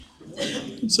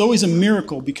It's always a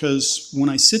miracle because when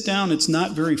I sit down, it's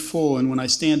not very full, and when I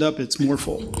stand up, it's more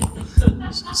full.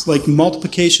 It's like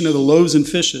multiplication of the loaves and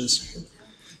fishes,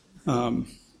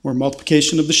 or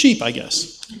multiplication of the sheep, I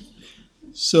guess.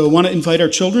 So I want to invite our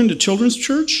children to Children's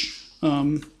Church.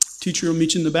 Teacher will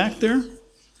meet you in the back there.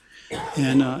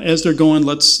 And as they're going,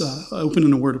 let's open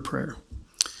in a word of prayer.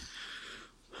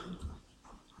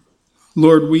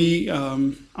 Lord, we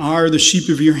are the sheep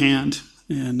of your hand.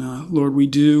 And Lord, we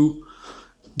do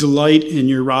delight in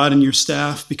your rod and your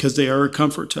staff because they are a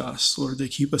comfort to us. Lord, they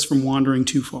keep us from wandering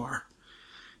too far.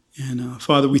 And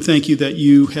Father, we thank you that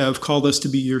you have called us to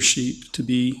be your sheep, to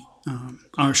be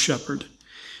our shepherd.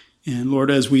 And Lord,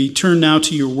 as we turn now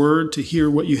to your word to hear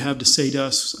what you have to say to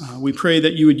us, we pray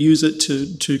that you would use it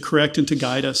to correct and to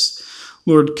guide us.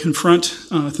 Lord, confront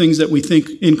things that we think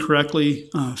incorrectly,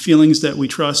 feelings that we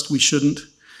trust we shouldn't,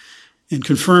 and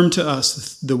confirm to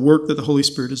us the work that the Holy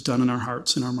Spirit has done in our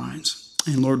hearts and our minds.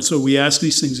 And Lord, so we ask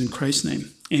these things in Christ's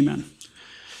name. Amen.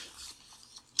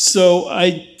 So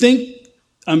I think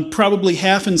I'm probably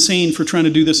half insane for trying to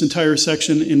do this entire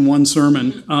section in one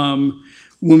sermon.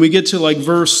 When we get to like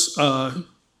verse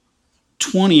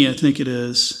 20, I think it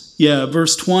is. Yeah,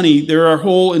 verse 20, there are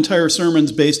whole entire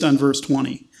sermons based on verse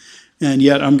 20. And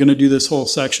yet I'm going to do this whole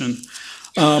section.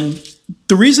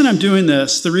 The reason I'm doing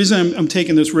this, the reason I'm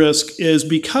taking this risk is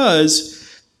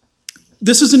because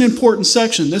this is an important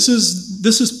section. This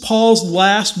is Paul's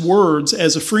last words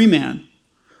as a free man.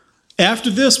 After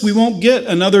this, we won't get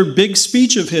another big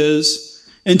speech of his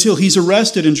until he's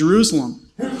arrested in Jerusalem.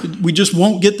 We just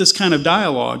won't get this kind of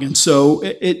dialogue. And so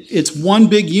it's one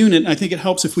big unit. I think it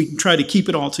helps if we can try to keep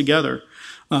it all together.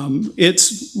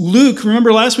 It's Luke.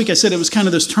 Remember last week I said it was kind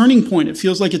of this turning point. It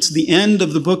feels like it's the end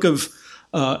of the book of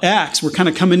Acts. We're kind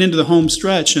of coming into the home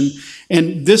stretch.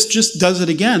 And this just does it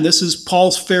again. This is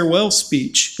Paul's farewell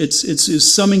speech. It's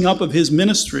his summing up of his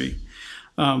ministry.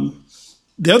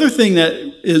 The other thing that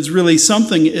is really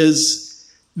something is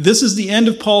this is the end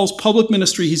of Paul's public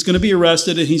ministry. He's going to be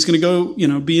arrested and he's going to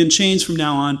go, be in chains from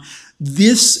now on.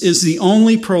 This is the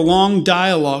only prolonged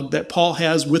dialogue that Paul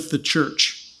has with the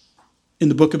church in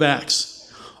the book of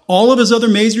Acts. All of his other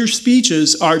major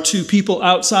speeches are to people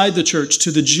outside the church,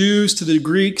 to the Jews, to the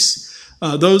Greeks,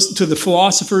 those to the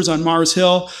philosophers on Mars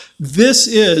Hill. This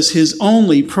is his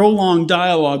only prolonged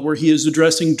dialogue where he is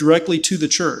addressing directly to the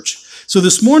church. So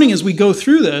this morning, as we go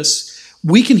through this,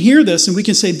 we can hear this and we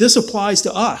can say this applies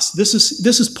to us. This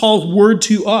is Paul's word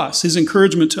to us, his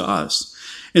encouragement to us.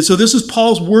 And so this is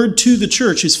Paul's word to the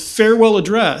church, his farewell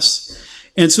address.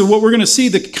 And so what we're going to see,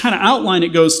 the kind of outline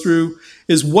it goes through,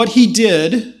 is what he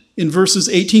did in verses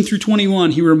 18 through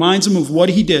 21. He reminds them of what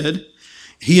he did.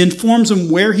 He informs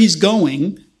them where he's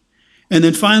going. And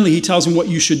then finally, he tells them what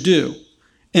you should do.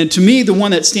 And to me, the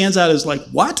one that stands out is like,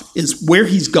 what? Is where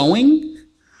he's going?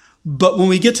 But when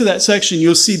we get to that section,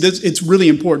 you'll see that it's really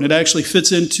important. It actually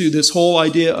fits into this whole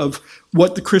idea of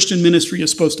what the Christian ministry is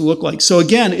supposed to look like. So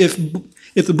again, if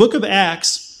the book of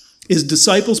Acts is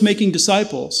disciples making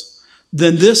disciples,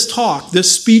 then this talk,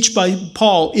 this speech by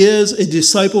Paul is a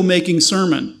disciple-making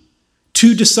sermon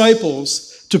to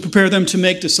disciples to prepare them to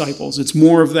make disciples. It's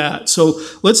more of that. So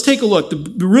let's take a look.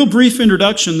 The real brief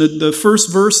introduction, the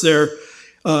first verse there,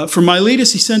 from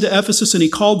Miletus he sent to Ephesus, and he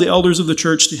called the elders of the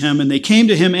church to him, and they came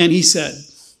to him, and he said,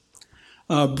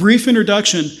 brief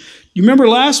introduction. You remember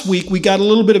last week we got a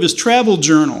little bit of his travel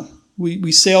journal.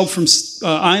 We sailed from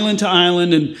island to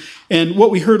island, and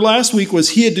what we heard last week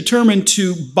was he had determined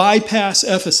to bypass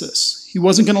Ephesus. He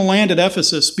wasn't going to land at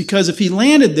Ephesus, because if he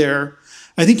landed there,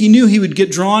 I think he knew he would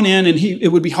get drawn in, and it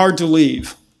would be hard to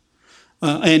leave.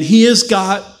 And he has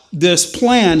got this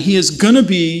plan. He is going to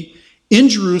be in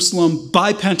Jerusalem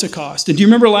by Pentecost. And do you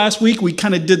remember last week we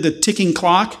kind of did the ticking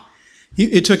clock?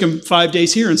 It took him 5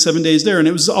 days here and 7 days there, and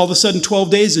it was all of a sudden 12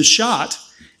 days is shot,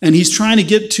 and he's trying to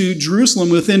get to Jerusalem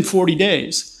within 40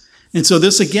 days. And so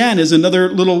this again is another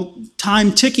little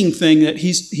time ticking thing that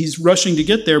he's rushing to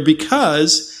get there,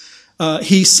 because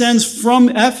he sends from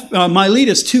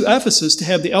Miletus to Ephesus to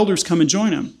have the elders come and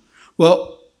join him.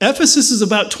 Well, Ephesus is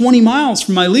about 20 miles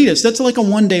from Miletus. That's like a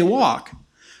one-day walk.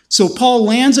 So Paul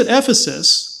lands at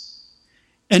Ephesus,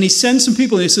 and he sends some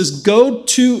people, and he says,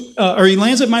 he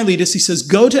lands at Miletus, he says,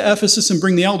 go to Ephesus and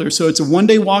bring the elders. So it's a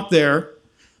one-day walk there.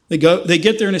 They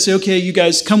get there and they say, okay, you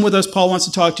guys come with us. Paul wants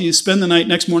to talk to you. Spend the night.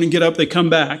 Next morning, get up. They come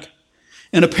back.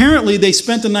 And apparently they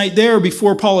spent the night there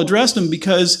before Paul addressed them,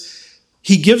 because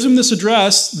he gives them this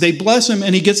address, they bless him,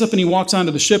 and he gets up and he walks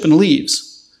onto the ship and leaves.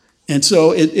 And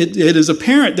so it is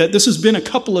apparent that this has been a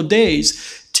couple of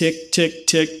days. Tick, tick,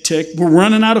 tick, tick. We're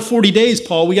running out of 40 days,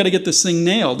 Paul. We got to get this thing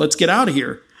nailed. Let's get out of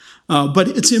here. But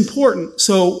it's important.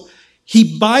 So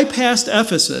He bypassed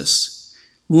Ephesus,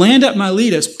 landed at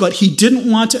Miletus, but he didn't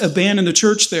want to abandon the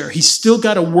church there. He still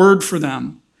got a word for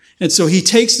them. And so he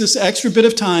takes this extra bit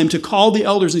of time to call the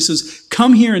elders, and he says,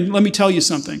 come here and let me tell you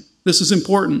something. This is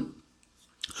important.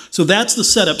 So that's the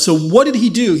setup. So what did he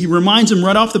do? He reminds them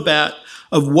right off the bat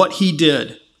of what he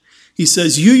did. He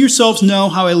says, you yourselves know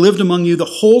how I lived among you the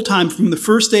whole time from the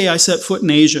first day I set foot in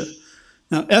Asia.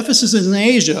 Now, Ephesus is in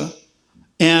Asia,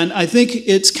 and I think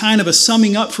it's kind of a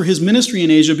summing up for his ministry in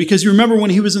Asia, because you remember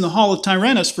when he was in the hall of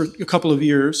Tyrannus for a couple of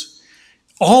years,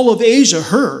 all of Asia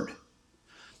heard.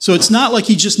 So it's not like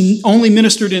he just only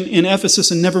ministered in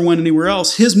Ephesus and never went anywhere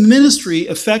else. His ministry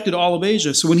affected all of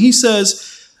Asia. So when he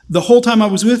says, the whole time I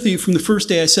was with you from the first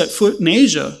day I set foot in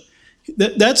Asia,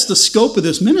 that's the scope of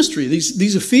this ministry.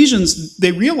 These Ephesians,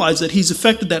 they realize that he's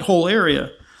affected that whole area.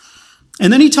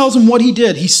 And then he tells them what he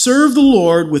did. He served the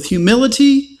Lord with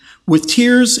humility, with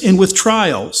tears, and with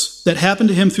trials that happened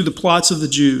to him through the plots of the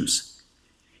Jews.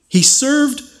 He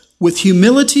served with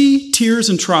humility, tears,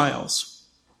 and trials.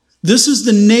 This is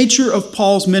the nature of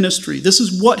Paul's ministry. This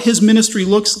is what his ministry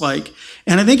looks like.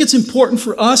 And I think it's important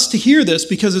for us to hear this,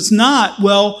 because it's not,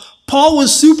 well, Paul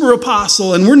was super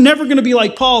apostle and we're never going to be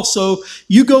like Paul, so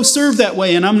you go serve that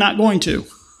way and I'm not going to.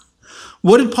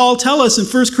 What did Paul tell us in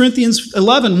 1 Corinthians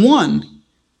 11:1?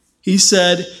 He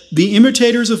said, be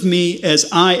imitators of me as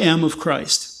I am of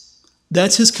Christ.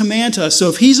 That's his command to us. So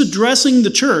if he's addressing the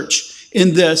church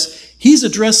in this, he's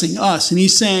addressing us, and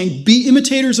he's saying, be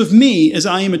imitators of me as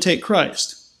I imitate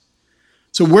Christ.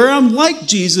 So where I'm like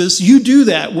Jesus, you do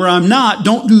that. Where I'm not,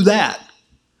 don't do that.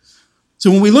 So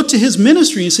when we look to his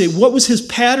ministry and say, what was his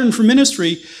pattern for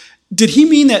ministry? Did he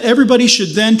mean that everybody should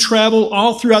then travel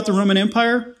all throughout the Roman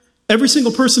Empire? Every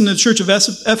single person in the church of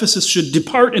Ephesus should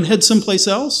depart and head someplace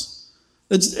else?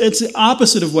 It's the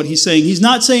opposite of what he's saying. He's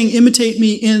not saying imitate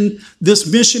me in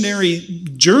this missionary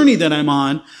journey that I'm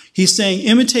on. He's saying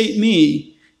imitate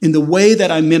me in the way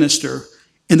that I minister.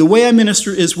 And the way I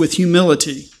minister is with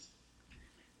humility.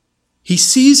 He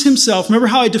sees himself. Remember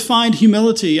how I defined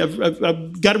humility?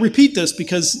 I've got to repeat this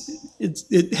because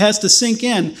it has to sink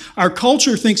in. Our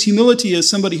culture thinks humility is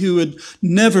somebody who would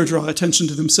never draw attention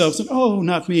to themselves. And, oh,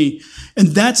 not me. And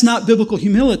that's not biblical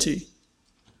humility,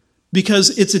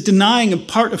 because it's a denying of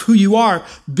part of who you are.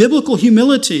 Biblical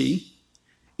humility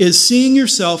is seeing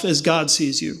yourself as God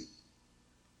sees you.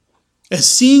 As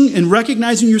seeing and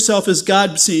recognizing yourself as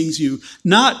God sees you.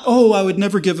 Not, oh, I would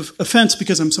never give offense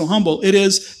because I'm so humble. It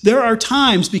is, there are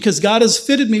times, because God has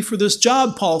fitted me for this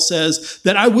job, Paul says,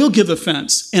 that I will give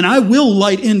offense and I will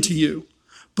light into you.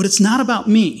 But it's not about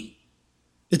me.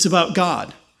 It's about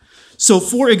God. So,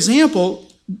 for example,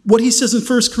 what he says in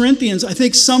 1 Corinthians, I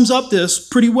think sums up this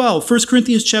pretty well. 1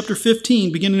 Corinthians chapter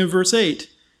 15, beginning in verse 8.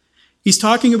 He's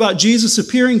talking about Jesus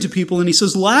appearing to people, and he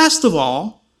says, last of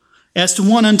all, as to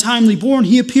one untimely born,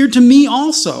 he appeared to me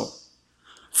also.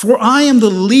 For I am the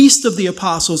least of the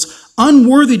apostles,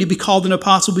 unworthy to be called an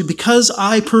apostle because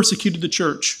I persecuted the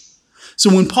church.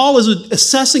 So when Paul is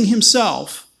assessing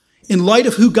himself in light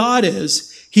of who God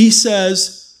is, he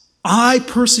says, I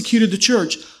persecuted the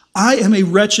church. I am a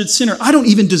wretched sinner. I don't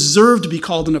even deserve to be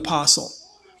called an apostle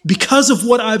because of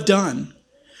what I've done.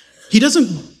 He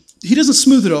doesn't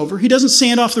smooth it over. He doesn't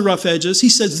sand off the rough edges. He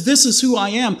says, this is who I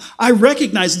am. I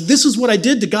recognize this is what I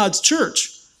did to God's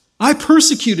church. I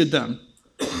persecuted them.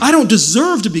 I don't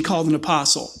deserve to be called an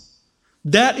apostle.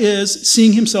 That is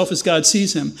seeing himself as God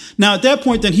sees him. Now, at that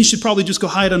point, then he should probably just go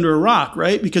hide under a rock,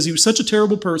 right? Because he was such a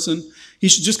terrible person. He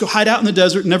should just go hide out in the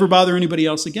desert and never bother anybody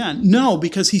else again. No,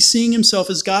 because he's seeing himself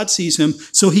as God sees him,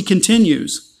 so he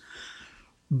continues.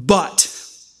 But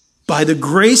by the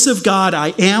grace of God, I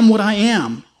am what I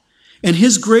am. And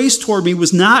his grace toward me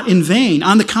was not in vain.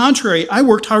 On the contrary, I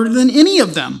worked harder than any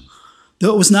of them,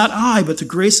 though it was not I, but the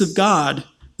grace of God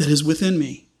that is within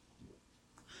me.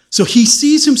 So he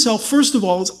sees himself, first of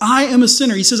all, as I am a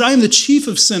sinner. He says, I am the chief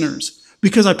of sinners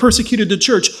because I persecuted the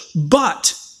church.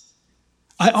 But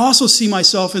I also see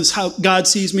myself as how God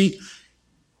sees me.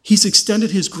 He's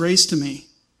extended his grace to me.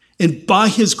 And by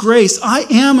his grace, I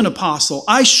am an apostle.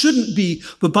 I shouldn't be,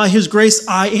 but by his grace,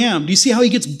 I am. Do you see how he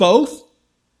gets both?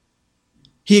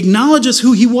 He acknowledges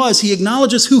who he was. He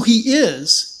acknowledges who he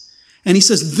is. And he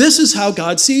says, this is how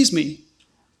God sees me.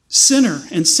 Sinner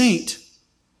and saint.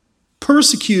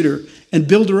 Persecutor and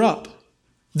builder up.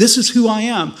 This is who I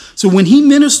am. So when he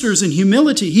ministers in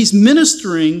humility, he's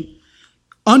ministering,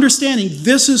 understanding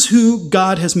this is who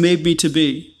God has made me to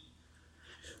be.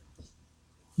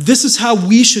 This is how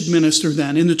we should minister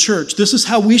then in the church. This is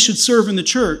how we should serve in the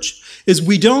church. Is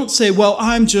we don't say, well,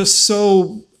 I'm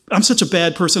such a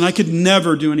bad person, I could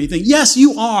never do anything. Yes,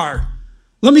 you are.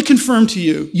 Let me confirm to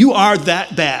you, you are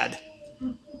that bad.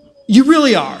 You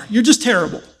really are. You're just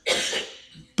terrible.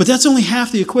 But that's only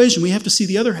half the equation. We have to see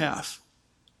the other half.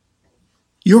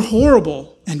 You're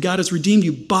horrible, and God has redeemed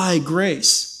you by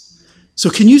grace. So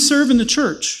can you serve in the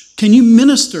church? Can you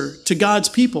minister to God's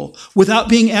people without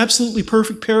being absolutely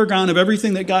perfect paragon of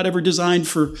everything that God ever designed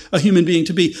for a human being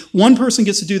to be? One person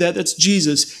gets to do that. That's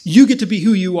Jesus. You get to be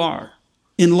who you are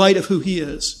in light of who he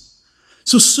is.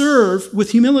 So serve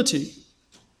with humility.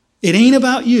 It ain't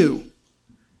about you.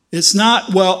 It's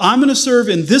not, well, I'm going to serve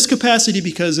in this capacity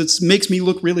because it makes me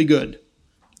look really good.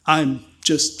 I'm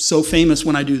just so famous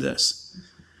when I do this.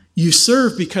 You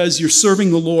serve because you're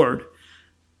serving the Lord.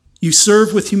 You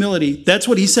serve with humility. That's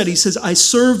what he said. He says, I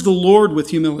serve the Lord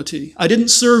with humility. I didn't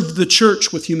serve the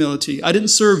church with humility. I didn't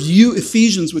serve you,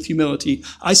 Ephesians, with humility.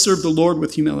 I serve the Lord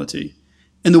with humility.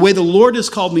 And the way the Lord has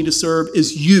called me to serve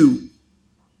is you.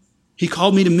 He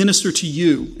called me to minister to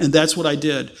you, and that's what I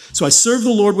did. So I serve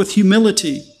the Lord with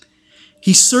humility.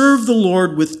 He served the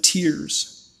Lord with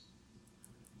tears.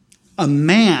 A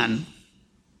man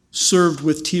served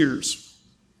with tears.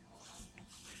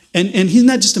 And he's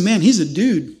not just a man, he's a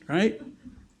dude, right?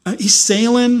 He's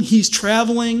sailing, he's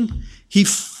traveling.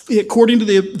 According to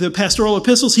the pastoral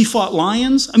epistles, he fought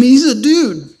lions. I mean, he's a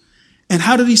dude. And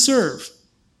how did he serve?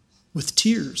 With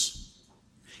tears.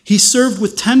 He served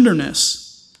with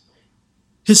tenderness.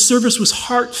 His service was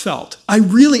heartfelt. I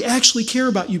really actually care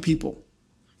about you people.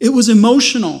 It was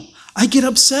emotional. I get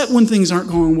upset when things aren't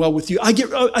going well with you. I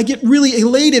get really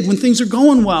elated when things are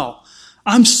going well.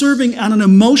 I'm serving on an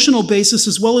emotional basis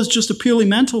as well as just a purely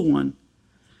mental one.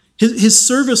 His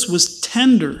service was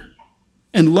tender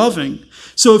and loving.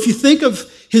 So if you think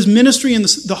of his ministry in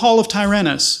the Hall of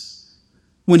Tyrannus,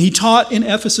 when he taught in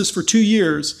Ephesus for 2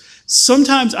 years,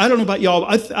 sometimes, I don't know about y'all,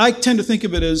 I tend to think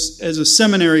of it as a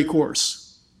seminary course.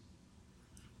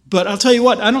 But I'll tell you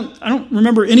what, I don't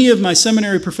remember any of my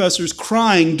seminary professors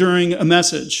crying during a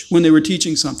message when they were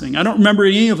teaching something. I don't remember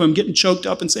any of them getting choked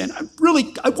up and saying,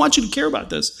 I want you to care about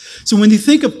this. So when you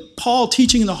think of Paul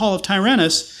teaching in the Hall of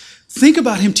Tyrannus, think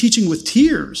about him teaching with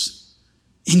tears,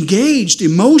 engaged,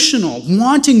 emotional,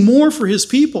 wanting more for his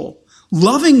people,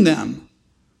 loving them.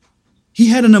 He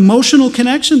had an emotional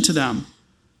connection to them.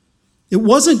 It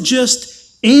wasn't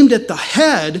just aimed at the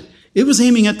head, it was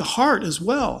aiming at the heart as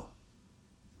well.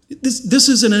 This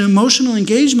is an emotional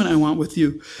engagement I want with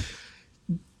you.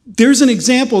 There's an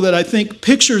example that I think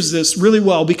pictures this really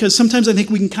well, because sometimes I think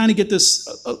we can kind of get this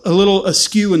a little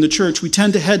askew in the church. We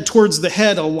tend to head towards the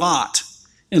head a lot.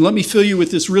 And let me fill you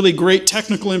with this really great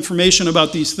technical information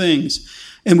about these things.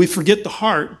 And we forget the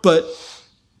heart. But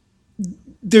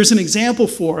there's an example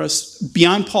for us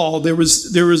beyond Paul. There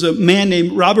was a man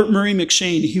named Robert Murray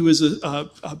McCheyne. He was a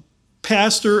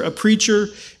pastor, a preacher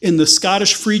in the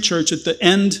Scottish Free Church at the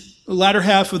latter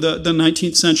half of the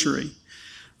 19th century.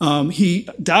 He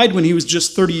died when he was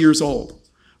just 30 years old,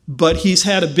 but he's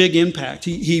had a big impact.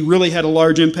 He really had a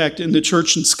large impact in the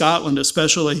church in Scotland,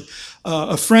 especially.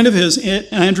 A friend of his,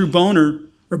 Andrew Bonner,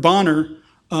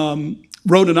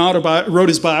 wrote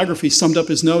his biography, summed up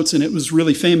his notes, and it was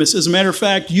really famous. As a matter of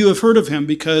fact, you have heard of him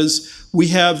because we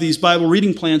have these Bible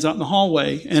reading plans out in the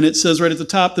hallway, and it says right at the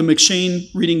top, the McCheyne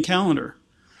Reading Calendar.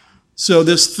 So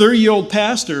this 30-year-old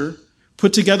pastor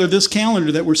put together this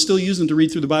calendar that we're still using to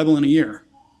read through the Bible in a year,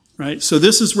 right? So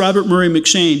this is Robert Murray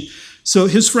McCheyne. So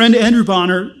his friend Andrew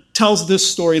Bonner tells this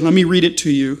story. Let me read it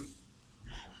to you.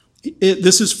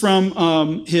 This is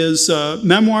from his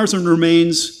Memoirs and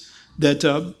Remains that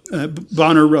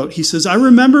Bonner wrote. He says, I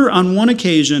remember on one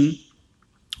occasion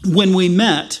when we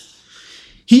met,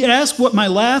 he asked what my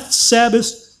last Sabbath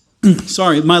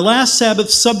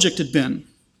subject had been.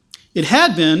 It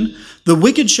had been, the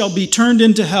wicked shall be turned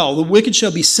into hell. The wicked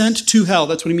shall be sent to hell.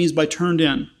 That's what he means by turned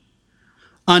in.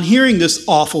 On hearing this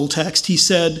awful text, he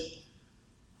said,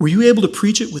 were you able to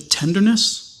preach it with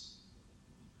tenderness?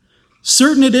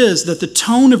 Certain it is that the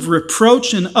tone of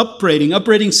reproach and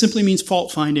upbraiding simply means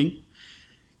fault finding,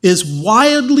 is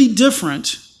wildly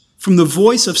different from the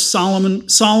voice of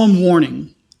solemn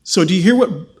warning. So do you hear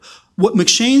what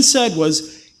McCheyne said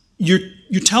was, you're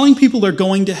telling people they're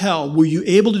going to hell. Were you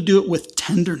able to do it with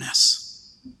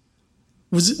tenderness?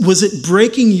 Was it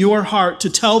breaking your heart to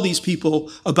tell these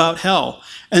people about hell?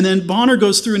 And then Bonner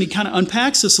goes through and he kind of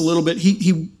unpacks this a little bit.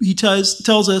 He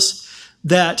tells us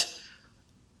that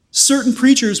certain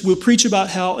preachers will preach about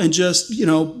hell and just,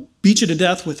 beat you to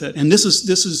death with it. And this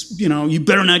is, you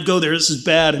better not go there. This is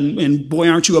bad. And boy,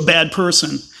 aren't you a bad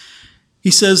person?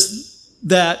 He says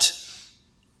that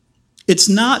it's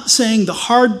not saying the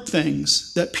hard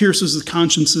things that pierces the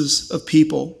consciences of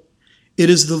people. It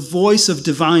is the voice of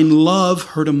divine love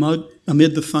heard amid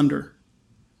the thunder.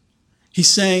 He's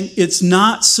saying it's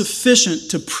not sufficient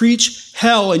to preach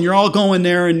hell and you're all going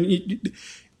there. And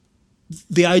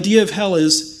the idea of hell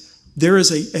is there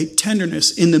is a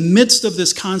tenderness. In the midst of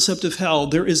this concept of hell,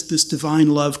 there is this divine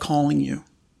love calling you.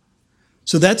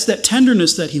 So that's that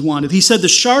tenderness that he wanted. He said the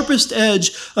sharpest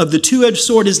edge of the two-edged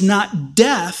sword is not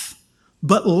death,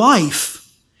 but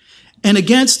life. And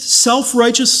against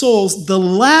self-righteous souls, the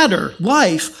latter,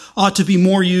 life, ought to be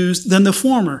more used than the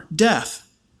former, death.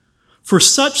 For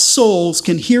such souls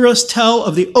can hear us tell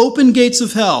of the open gates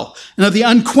of hell and of the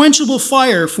unquenchable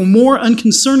fire far more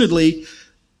unconcernedly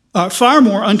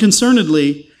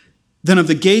than of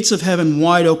the gates of heaven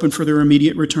wide open for their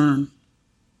immediate return.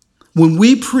 When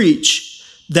we preach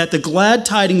that the glad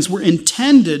tidings were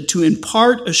intended to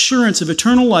impart assurance of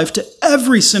eternal life to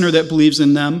every sinner that believes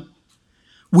in them,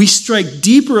 we strike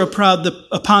deeper upon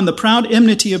the proud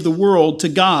enmity of the world to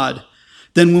God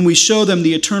than when we show them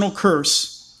the eternal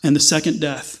curse and the second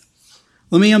death.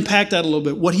 Let me unpack that a little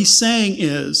bit. What he's saying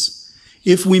is,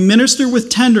 if we minister with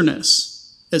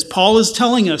tenderness, as Paul is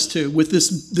telling us to, with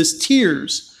this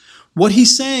tears, what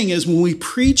he's saying is when we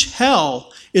preach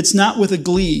hell, it's not with a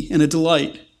glee and a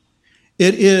delight.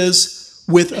 It is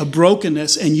with a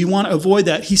brokenness, and you want to avoid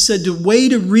that. He said the way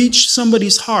to reach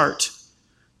somebody's heart,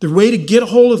 the way to get a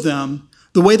hold of them,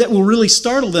 the way that will really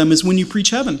startle them is when you preach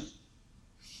heaven.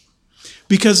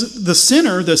 Because the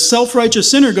sinner, the self-righteous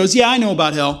sinner goes, yeah, I know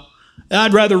about hell.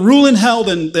 I'd rather rule in hell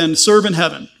than serve in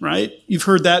heaven, right? You've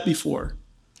heard that before.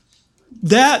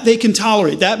 That they can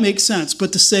tolerate. That makes sense.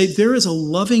 But to say there is a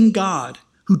loving God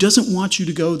who doesn't want you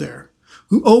to go there,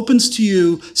 who opens to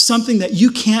you something that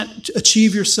you can't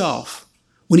achieve yourself,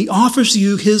 when he offers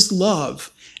you his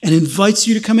love and invites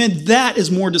you to come in, that is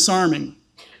more disarming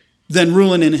than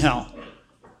ruling in hell.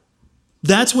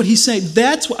 That's what he's saying.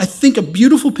 That's, I think, a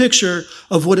beautiful picture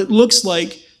of what it looks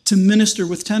like to minister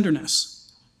with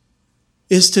tenderness,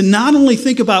 is to not only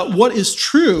think about what is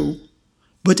true,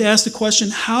 but to ask the question,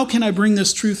 how can I bring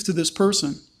this truth to this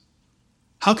person?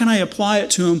 How can I apply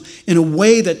it to them in a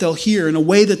way that they'll hear, in a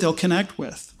way that they'll connect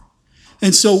with?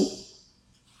 And so,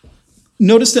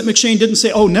 notice that McShane didn't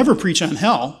say, oh, never preach on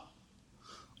hell.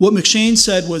 What McShane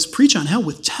said was, preach on hell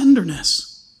with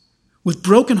tenderness, with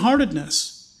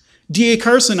brokenheartedness. D.A.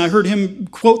 Carson, I heard him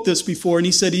quote this before, and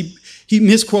he said he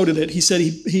misquoted it. He said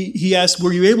he asked,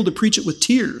 were you able to preach it with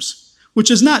tears? Which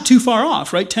is not too far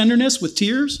off, right? Tenderness with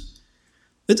tears.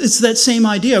 It's that same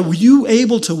idea. Were you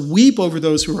able to weep over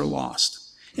those who are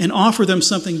lost and offer them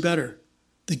something better?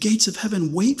 The gates of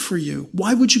heaven wait for you.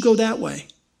 Why would you go that way?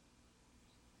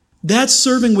 That's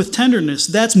serving with tenderness.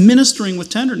 That's ministering with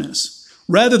tenderness,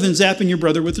 rather than zapping your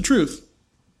brother with the truth.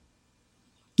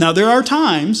 Now, there are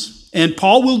times, and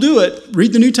Paul will do it,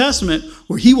 read the New Testament,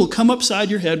 where he will come upside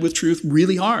your head with truth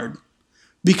really hard.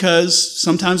 Because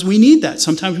sometimes we need that.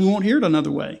 Sometimes we won't hear it another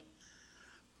way.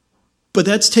 But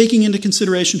that's taking into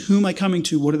consideration, who am I coming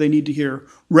to? What do they need to hear?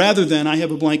 Rather than, I have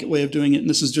a blanket way of doing it, and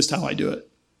this is just how I do it.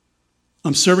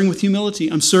 I'm serving with humility.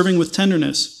 I'm serving with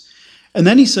tenderness. And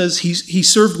then he says he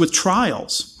served with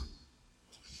trials.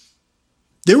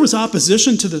 There was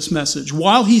opposition to this message.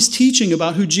 While he's teaching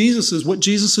about who Jesus is, what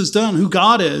Jesus has done, who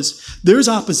God is, there's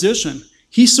opposition.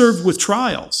 He served with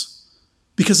trials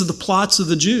because of the plots of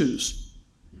the Jews.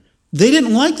 They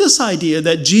didn't like this idea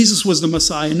that Jesus was the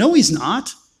Messiah. No, he's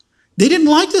not. They didn't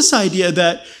like this idea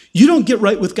that you don't get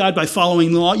right with God by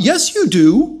following the law. Yes, you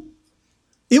do.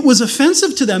 It was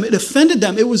offensive to them. It offended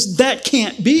them. It was, that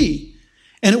can't be.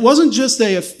 And it wasn't just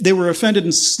they were offended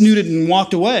and snooted and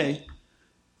walked away.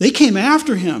 They came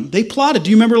after him. They plotted. Do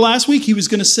you remember last week he was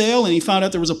going to sail and he found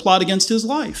out there was a plot against his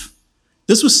life?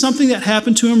 This was something that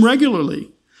happened to him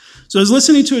regularly. So I was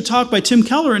listening to a talk by Tim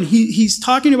Keller, and he's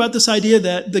talking about this idea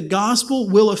that the gospel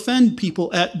will offend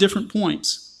people at different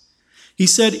points. He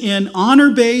said in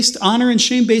honor and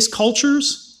shame-based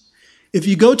cultures, if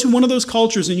you go to one of those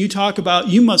cultures and you talk about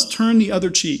you must turn the other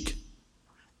cheek,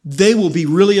 they will be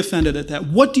really offended at that.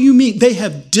 What do you mean? They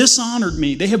have dishonored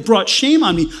me. They have brought shame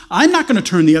on me. I'm not going to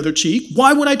turn the other cheek.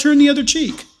 Why would I turn the other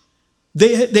cheek?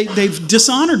 They've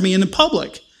dishonored me in the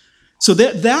public. So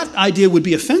that idea would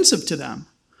be offensive to them.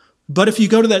 But if you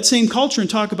go to that same culture and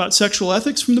talk about sexual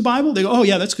ethics from the Bible, they go, oh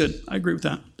yeah, that's good. I agree with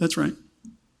that. That's right.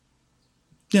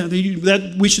 Yeah,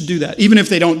 we should do that. Even if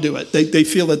they don't do it, they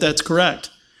feel that that's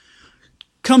correct.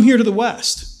 Come here to the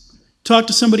West. Talk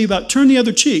to somebody about turn the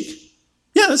other cheek.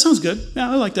 Yeah, that sounds good. Yeah,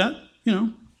 I like that. You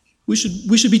know, we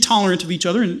should be tolerant of each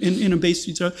other and embrace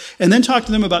each other. And then talk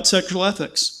to them about sexual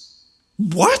ethics.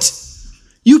 What?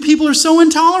 You people are so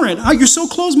intolerant. Oh, you're so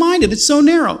close-minded. It's so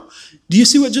narrow. Do you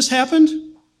see what just happened?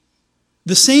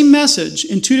 The same message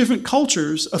in two different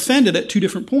cultures offended at two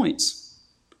different points.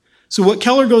 So what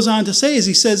Keller goes on to say is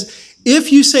he says,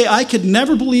 if you say, I could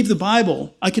never believe the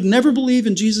Bible, I could never believe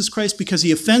in Jesus Christ because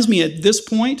he offends me at this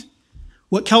point,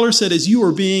 what Keller said is you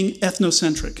are being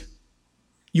ethnocentric.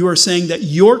 You are saying that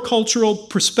your cultural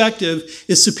perspective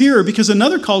is superior because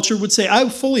another culture would say, I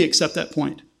fully accept that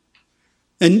point.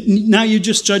 And now you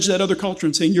just judge that other culture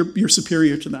and saying you're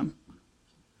superior to them.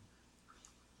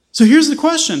 So here's the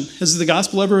question. Has the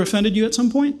gospel ever offended you at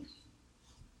some point?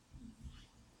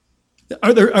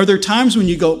 Are there times when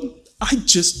you go, I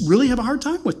just really have a hard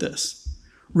time with this?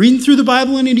 Reading through the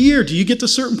Bible in a year, do you get to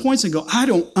certain points and go, I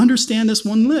don't understand this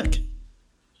one lick?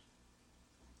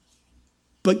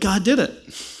 But God did it.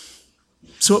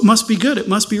 So it must be good. It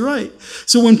must be right.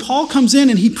 So when Paul comes in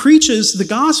and he preaches the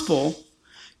gospel,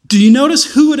 do you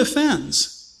notice who it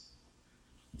offends?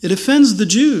 It offends the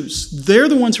Jews. They're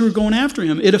the ones who are going after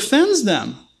him. It offends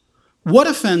them. What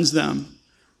offends them?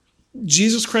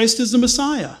 Jesus Christ is the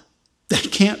Messiah. That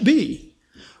can't be.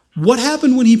 What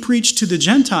happened when he preached to the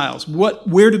Gentiles?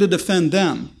 Where did it offend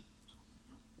them?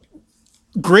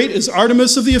 Great is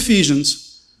Artemis of the Ephesians.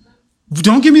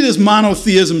 Don't give me this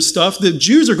monotheism stuff. The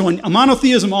Jews are going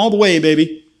monotheism all the way,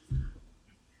 baby.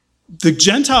 The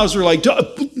Gentiles are like,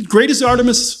 great is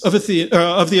Artemis of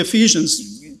the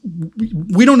Ephesians.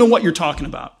 We don't know what you're talking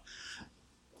about.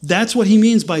 That's what he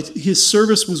means by his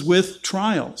service was with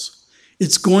trials.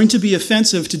 It's going to be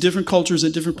offensive to different cultures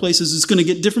at different places. It's going to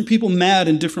get different people mad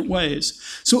in different ways.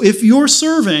 So if you're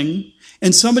serving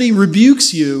and somebody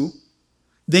rebukes you,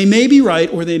 they may be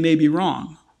right or they may be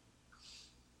wrong.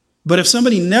 But if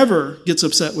somebody never gets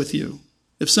upset with you,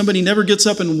 if somebody never gets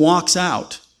up and walks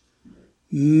out,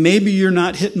 maybe you're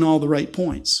not hitting all the right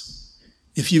points.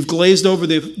 If you've glazed over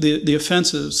the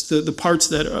offenses, the parts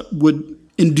that would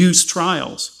induce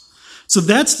trials. So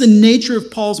that's the nature of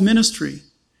Paul's ministry.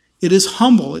 It is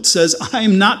humble. It says, I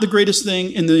am not the greatest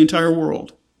thing in the entire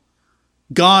world.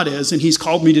 God is, and he's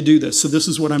called me to do this, so this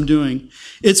is what I'm doing.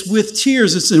 It's with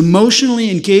tears. It's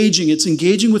emotionally engaging. It's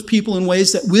engaging with people in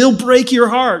ways that will break your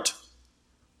heart.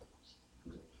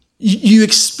 You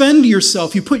expend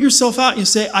yourself. You put yourself out. You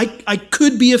say, I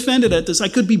could be offended at this. I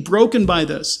could be broken by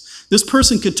this. This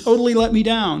person could totally let me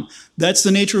down. That's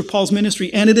the nature of Paul's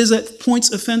ministry, and it is at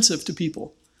points offensive to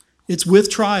people. It's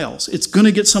with trials. It's going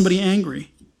to get somebody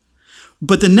angry.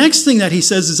 But the next thing that he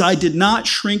says is, I did not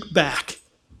shrink back.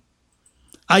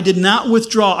 I did not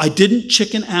withdraw. I didn't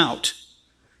chicken out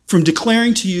from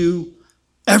declaring to you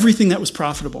everything that was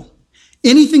profitable.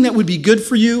 Anything that would be good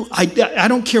for you, I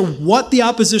don't care what the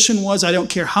opposition was. I don't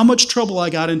care how much trouble I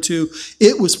got into.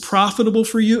 It was profitable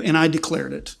for you, and I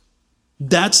declared it.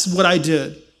 That's what I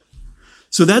did.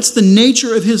 So that's the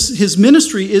nature of his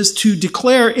ministry, is to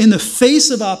declare in the face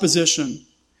of opposition,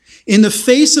 in the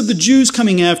face of the Jews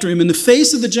coming after him, in the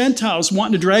face of the Gentiles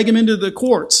wanting to drag him into the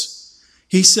courts.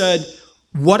 He said,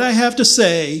 what I have to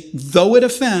say, though it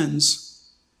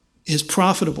offends, is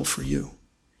profitable for you.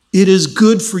 It is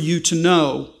good for you to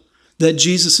know that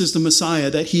Jesus is the Messiah,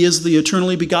 that he is the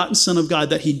eternally begotten Son of God,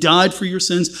 that he died for your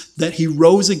sins, that he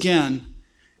rose again,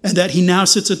 and that he now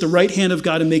sits at the right hand of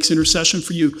God and makes intercession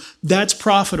for you. That's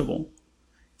profitable.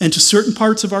 And to certain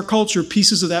parts of our culture,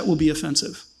 pieces of that will be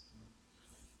offensive.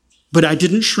 But I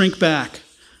didn't shrink back.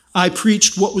 I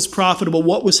preached what was profitable,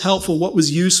 what was helpful, what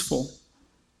was useful.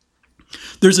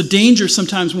 There's a danger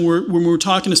sometimes when we're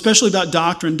talking, especially about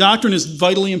doctrine. Doctrine is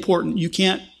vitally important. You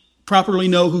can't properly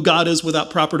know who God is without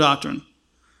proper doctrine.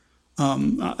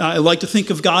 I like to think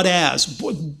of God as,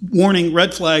 warning,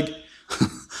 red flag,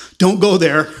 don't go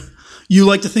there. You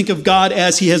like to think of God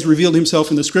as he has revealed himself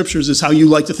in the scriptures, is how you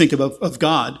like to think of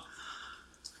God.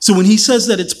 So when he says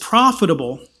that it's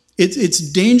profitable, it's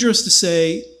dangerous to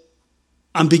say,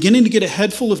 I'm beginning to get a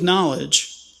head full of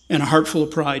knowledge and a heart full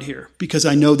of pride here because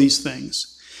I know these things.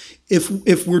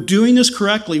 If we're doing this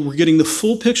correctly, we're getting the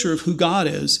full picture of who God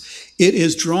is. It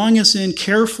is drawing us in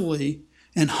carefully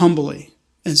and humbly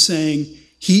and saying,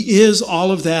 he is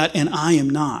all of that and I am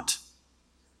not.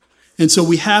 And so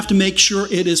we have to make sure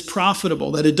it is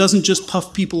profitable, that it doesn't just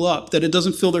puff people up, that it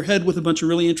doesn't fill their head with a bunch of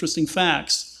really interesting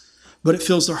facts, but it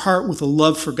fills their heart with a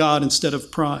love for God instead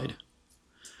of pride.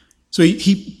 So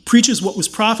he preaches what was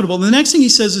profitable. And the next thing he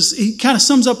says is, he kind of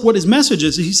sums up what his message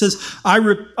is. He says,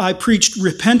 I preached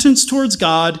repentance towards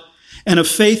God and a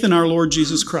faith in our Lord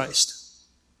Jesus Christ.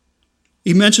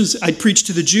 He mentions, I preached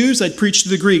to the Jews, I preached to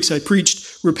the Greeks, I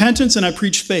preached repentance, and I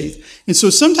preached faith. And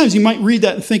so sometimes you might read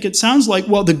that and think it sounds like,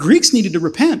 well, the Greeks needed to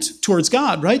repent towards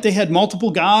God, right? They had multiple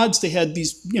gods, they had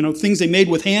these, things they made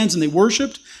with hands and they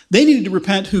worshiped. They needed to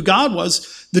repent who God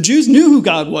was. The Jews knew who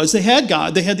God was. They had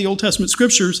God. They had the Old Testament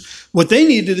scriptures. What they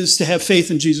needed is to have faith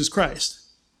in Jesus Christ.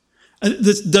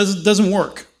 This doesn't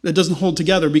work. That doesn't hold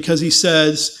together because he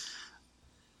says,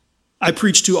 I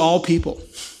preach to all people.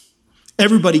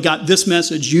 Everybody got this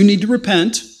message. You need to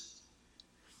repent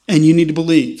and you need to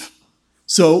believe.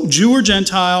 So Jew or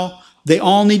Gentile, they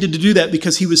all needed to do that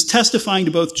because he was testifying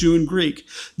to both Jew and Greek.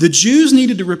 The Jews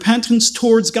needed to repentance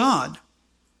towards God.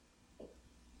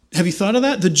 Have you thought of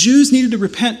that? The Jews needed to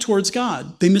repent towards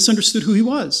God. They misunderstood who he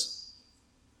was.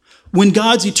 When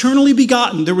God's eternally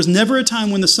begotten, there was never a time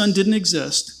when the Son didn't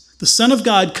exist. The Son of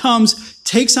God comes,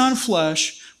 takes on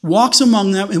flesh, walks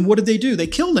among them, and what did they do? They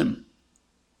killed him.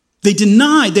 They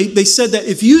denied, they said that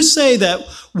if you say that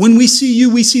when we see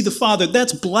you, we see the Father,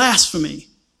 that's blasphemy.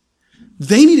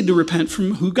 They needed to repent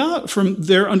from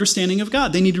their understanding of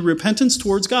God. They needed repentance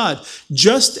towards God,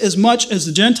 just as much as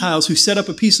the Gentiles who set up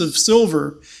a piece of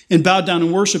silver and bowed down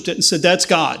and worshiped it and said, that's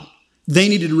God. They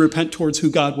needed to repent towards who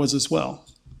God was as well.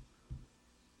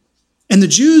 And the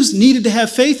Jews needed to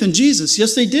have faith in Jesus.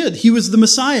 Yes, they did. He was the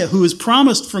Messiah who was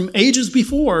promised from ages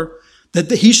before that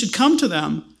he should come to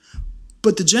them.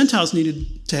 But the Gentiles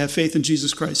needed to have faith in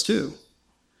Jesus Christ too.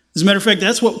 As a matter of fact,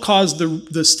 that's what caused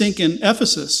the stink in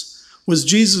Ephesus, was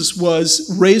Jesus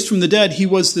was raised from the dead. He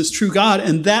was this true God,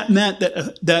 and that meant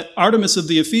that Artemis of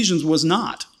the Ephesians was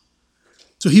not.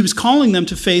 So he was calling them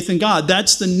to faith in God.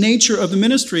 That's the nature of the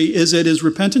ministry, is it is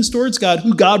repentance towards God,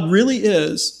 who God really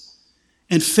is,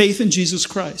 and faith in Jesus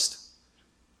Christ.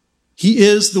 He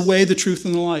is the way, the truth,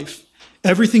 and the life.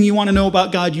 Everything you want to know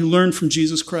about God, you learn from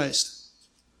Jesus Christ.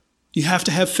 You have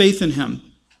to have faith in him.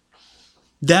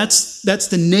 That's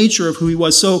the nature of who he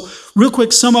was. So real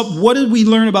quick, sum up, what did we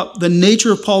learn about the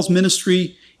nature of Paul's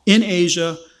ministry in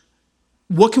Asia?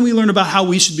 What can we learn about how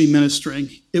we should be ministering?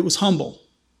 It was humble.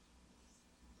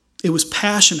 It was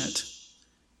passionate.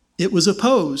 It was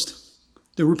opposed.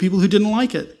 There were people who didn't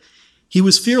like it. He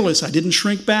was fearless. I didn't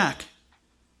shrink back.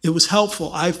 It was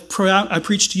helpful. I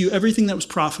preached to you everything that was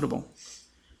profitable.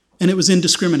 And it was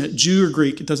indiscriminate. Jew or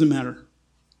Greek, it doesn't matter.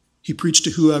 He preached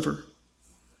to whoever.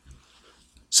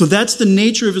 So that's the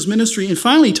nature of his ministry. And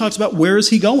finally, he talks about where is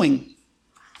he going?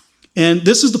 And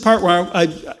this is the part where I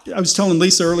was telling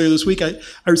Lisa earlier this week, I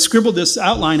scribbled this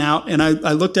outline out, and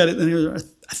I looked at it, and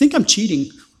I think I'm cheating.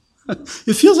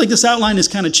 It feels like this outline is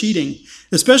kind of cheating,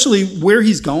 especially where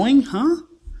he's going, huh?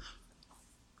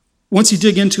 Once you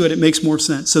dig into it, it makes more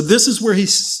sense. So this is where he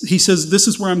says, this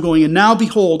is where I'm going. And now,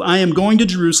 behold, I am going to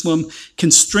Jerusalem,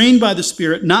 constrained by the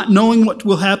Spirit, not knowing what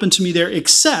will happen to me there,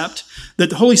 except that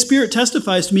the Holy Spirit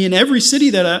testifies to me in every city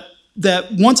that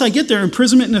once I get there,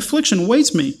 imprisonment and affliction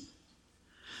awaits me.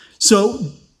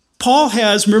 So Paul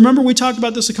has, remember we talked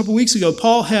about this a couple weeks ago,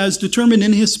 Paul has determined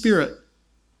in his spirit,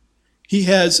 he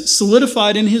has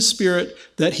solidified in his spirit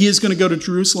that he is going to go to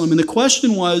Jerusalem. And the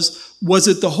question was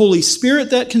it the Holy Spirit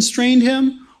that constrained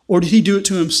him, or did he do it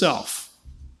to himself?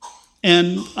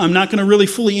 And I'm not going to really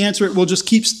fully answer it. We'll just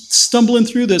keep stumbling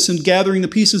through this and gathering the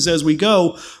pieces as we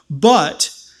go.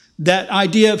 But that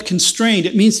idea of constrained,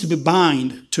 it means to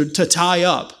bind, to tie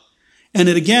up. And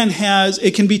it again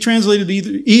it can be translated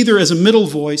either as a middle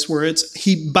voice, where it's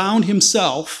he bound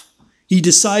himself, he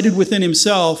decided within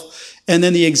himself. And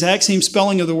then the exact same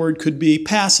spelling of the word could be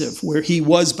passive, where he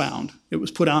was bound. It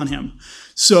was put on him.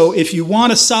 So if you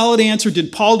want a solid answer,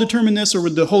 did Paul determine this, or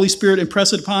would the Holy Spirit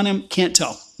impress it upon him? Can't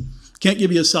tell. Can't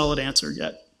give you a solid answer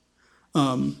yet.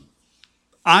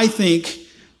 I think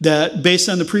that based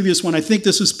on the previous one, I think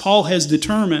this is Paul has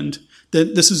determined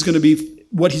that this is going to be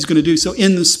what he's going to do. So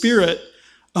in the Spirit,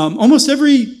 almost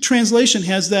every translation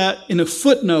has that in a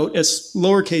footnote as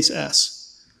lowercase s.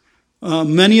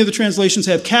 Many of the translations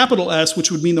have capital S,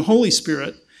 which would mean the Holy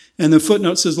Spirit, and the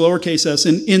footnote says lowercase s,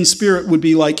 and in spirit would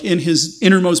be like in his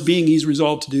innermost being, he's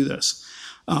resolved to do this.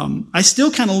 I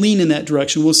still kind of lean in that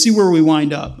direction. We'll see where we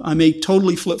wind up. I may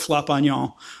totally flip-flop on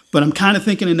y'all, but I'm kind of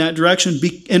thinking in that direction.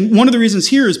 And one of the reasons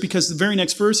here is because the very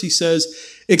next verse he says,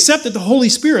 except that the Holy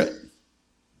Spirit.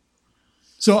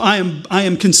 So I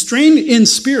am constrained in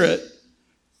spirit.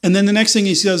 And then the next thing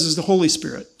he says is the Holy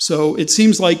Spirit. So it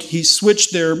seems like he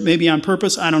switched there maybe on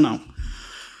purpose. I don't know.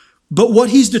 But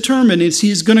what he's determined is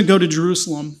he's going to go to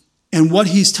Jerusalem. And what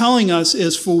he's telling us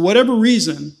is for whatever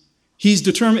reason, he's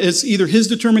determined, it's either his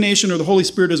determination or the Holy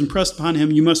Spirit is impressed upon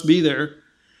him. You must be there.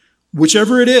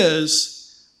 Whichever it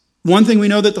is, one thing we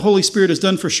know that the Holy Spirit has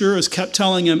done for sure is kept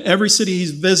telling him every city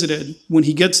he's visited, when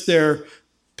he gets there,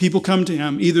 people come to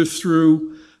him either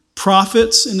through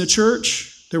prophets in the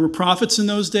church. There were prophets in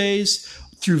those days,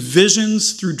 through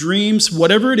visions, through dreams,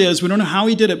 whatever it is. We don't know how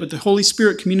he did it, but the Holy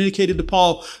Spirit communicated to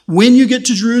Paul, when you get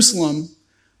to Jerusalem,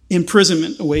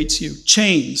 imprisonment awaits you.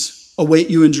 Chains await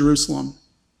you in Jerusalem.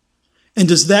 And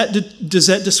does that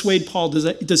dissuade Paul?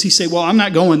 Does he say, well, I'm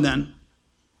not going then?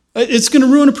 It's going to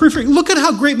ruin a perfect. Look at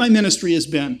how great my ministry has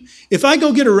been. If I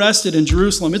go get arrested in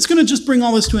Jerusalem, it's going to just bring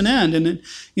all this to an end. And then,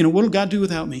 what will God do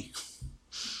without me?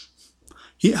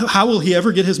 How will he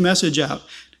ever get his message out?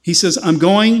 He says, I'm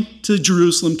going to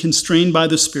Jerusalem constrained by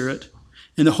the Spirit.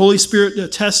 And the Holy Spirit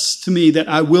attests to me that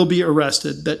I will be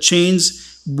arrested, that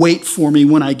chains wait for me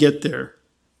when I get there.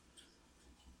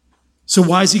 So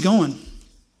why is he going?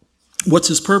 What's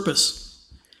his purpose?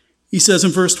 He says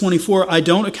in verse 24, I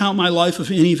don't account my life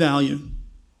of any value.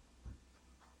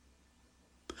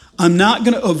 I'm not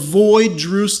going to avoid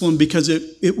Jerusalem because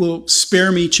it will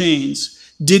spare me chains.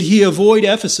 Did he avoid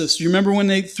Ephesus? Do you remember when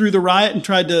they threw the riot and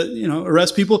tried to,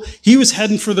 arrest people? He was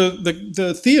heading for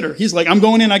the theater. He's like, I'm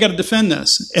going in, I got to defend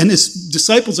this. And his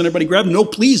disciples and everybody grabbed him. No,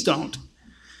 please don't.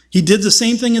 He did the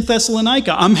same thing in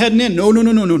Thessalonica. I'm heading in. No,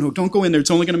 don't go in there.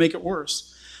 It's only going to make it worse.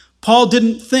 Paul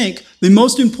didn't think the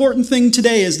most important thing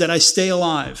today is that I stay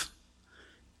alive.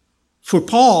 For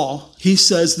Paul, he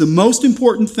says the most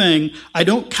important thing, I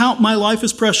don't count my life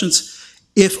as precious,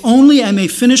 if only I may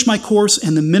finish my course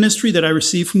and the ministry that I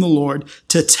received from the Lord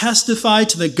to testify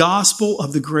to the gospel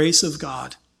of the grace of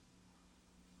God.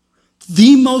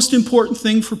 The most important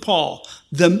thing for Paul,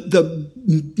 the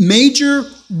major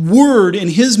word in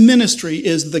his ministry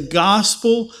is the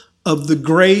gospel of the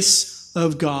grace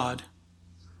of God.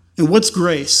 And what's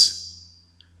grace?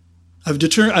 I've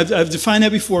defined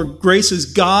that before. Grace is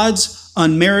God's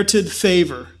unmerited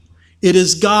favor. It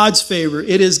is God's favor.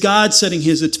 It is God setting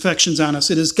his affections on us.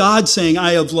 It is God saying,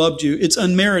 I have loved you. It's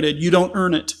unmerited. You don't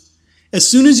earn it. As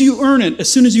soon as you earn it,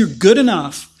 as soon as you're good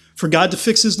enough for God to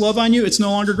fix his love on you, it's no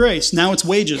longer grace. Now it's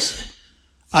wages.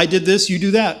 I did this, you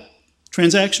do that.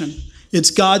 Transaction.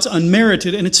 It's God's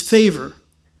unmerited and it's favor.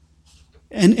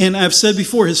 And I've said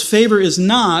before, his favor is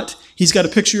not, he's got a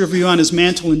picture of you on his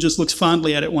mantle and just looks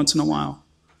fondly at it once in a while.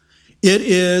 It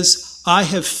is, I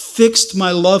have fixed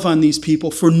my love on these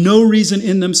people for no reason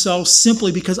in themselves,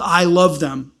 simply because I love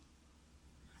them.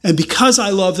 And because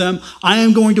I love them, I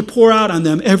am going to pour out on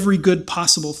them every good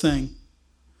possible thing.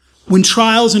 When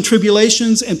trials and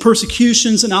tribulations and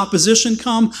persecutions and opposition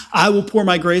come, I will pour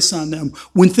my grace on them.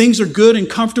 When things are good and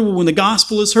comfortable, when the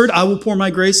gospel is heard, I will pour my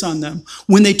grace on them.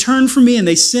 When they turn from me and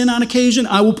they sin on occasion,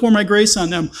 I will pour my grace on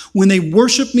them. When they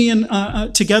worship me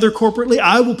together corporately,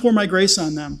 I will pour my grace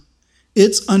on them.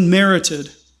 It's unmerited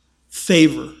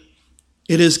favor.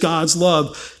 It is God's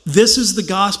love. This is the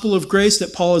gospel of grace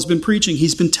that Paul has been preaching.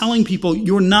 He's been telling people,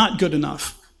 you're not good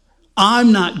enough.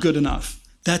 I'm not good enough.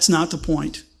 That's not the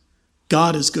point.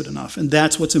 God is good enough, and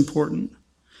that's what's important.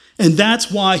 And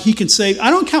that's why he can say, I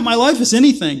don't count my life as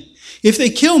anything. If they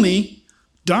kill me,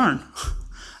 darn,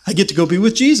 I get to go be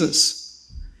with Jesus.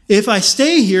 If I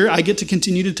stay here, I get to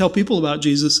continue to tell people about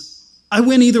Jesus. I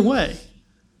win either way.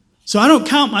 So I don't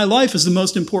count my life as the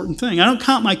most important thing. I don't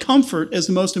count my comfort as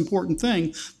the most important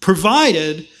thing,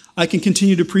 provided I can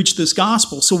continue to preach this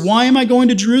gospel. So why am I going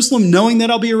to Jerusalem knowing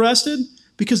that I'll be arrested?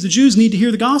 Because the Jews need to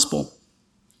hear the gospel.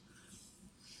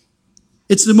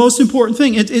 It's the most important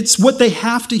thing. It's what they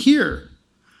have to hear.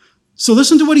 So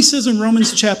listen to what he says in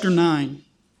Romans chapter 9.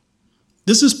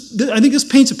 I think this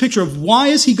paints a picture of why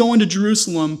is he going to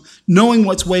Jerusalem knowing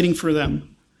what's waiting for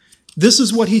them. This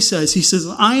is what he says. He says,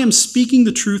 I am speaking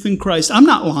the truth in Christ. I'm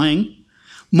not lying.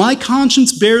 My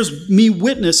conscience bears me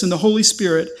witness in the Holy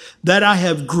Spirit that I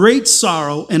have great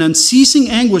sorrow and unceasing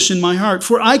anguish in my heart,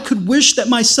 for I could wish that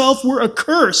myself were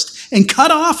accursed and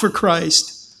cut off for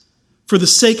Christ, for the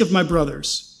sake of my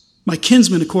brothers, my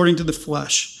kinsmen according to the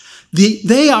flesh.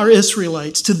 They are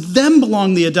Israelites. To them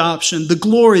belong the adoption, the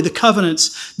glory, the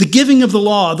covenants, the giving of the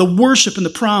law, the worship, and the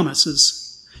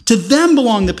promises. To them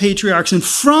belong the patriarchs, and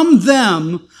from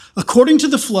them, according to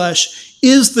the flesh,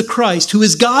 is the Christ, who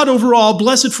is God over all,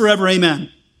 blessed forever.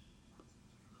 Amen.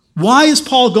 Why is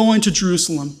Paul going to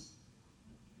Jerusalem?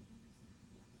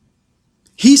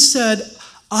 He said,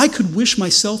 I could wish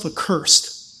myself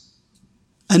accursed.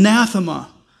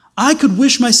 Anathema. I could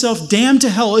wish myself damned to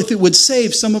hell if it would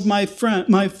save some of my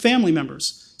family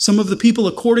members, some of the people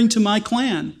according to my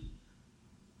clan.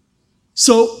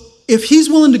 So if he's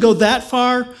willing to go that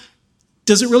far,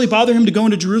 does it really bother him to go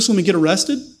into Jerusalem and get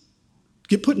arrested?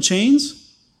 Get put in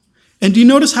chains? And do you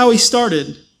notice how he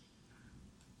started?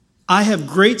 I have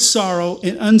great sorrow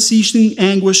and unceasing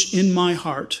anguish in my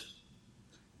heart.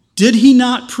 Did he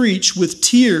not preach with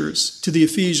tears to the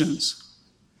Ephesians?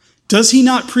 Does he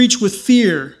not preach with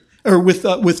fear, or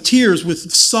with tears,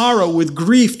 with sorrow, with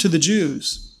grief to the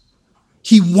Jews?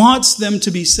 He wants them to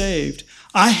be saved.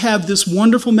 I have this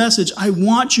wonderful message I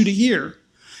want you to hear.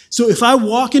 So if I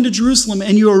walk into Jerusalem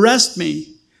and you arrest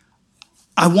me,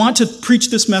 I want to preach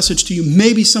this message to you.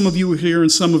 Maybe some of you will hear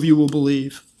and some of you will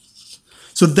believe.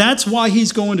 So that's why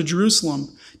he's going to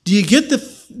Jerusalem. Do you get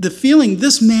the feeling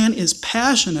this man is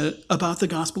passionate about the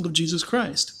gospel of Jesus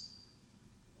Christ?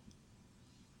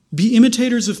 Be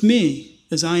imitators of me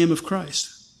as I am of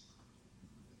Christ.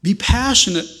 Be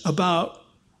passionate about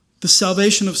the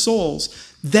salvation of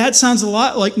souls. That sounds a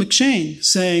lot like McShane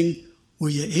saying, were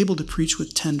you able to preach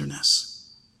with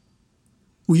tenderness?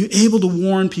 Were you able to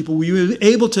warn people? Were you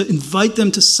able to invite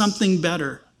them to something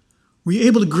better? Were you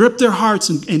able to grip their hearts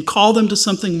and call them to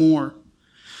something more?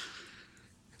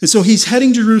 And so he's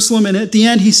heading to Jerusalem, and at the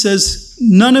end he says,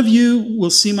 none of you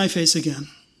will see my face again.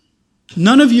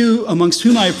 None of you amongst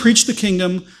whom I have preached the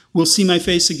kingdom will see my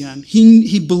face again.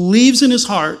 He believes in his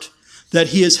heart that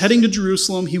he is heading to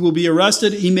Jerusalem. He will be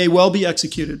arrested. He may well be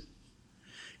executed.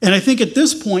 And I think at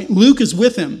this point, Luke is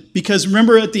with him, because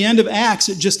remember at the end of Acts,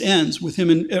 it just ends with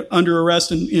him under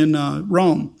arrest in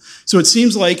Rome. So it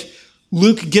seems like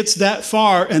Luke gets that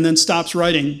far and then stops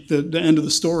writing the end of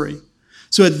the story.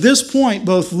 So at this point,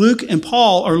 both Luke and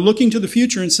Paul are looking to the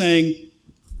future and saying,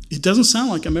 it doesn't sound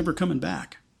like I'm ever coming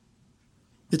back.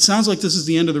 It sounds like this is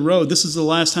the end of the road. This is the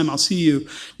last time I'll see you.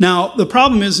 Now, the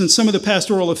problem is in some of the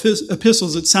pastoral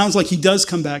epistles, it sounds like he does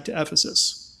come back to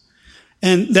Ephesus.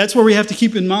 And that's where we have to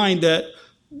keep in mind that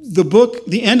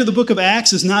the end of the book of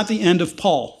Acts is not the end of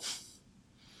Paul.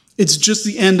 It's just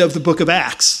the end of the book of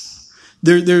Acts.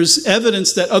 There's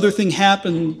evidence that other things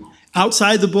happen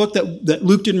outside the book that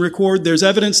Luke didn't record. There's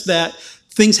evidence that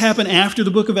things happen after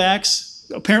the book of Acts.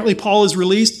 Apparently Paul is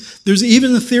released. There's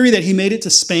even the theory that he made it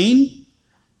to Spain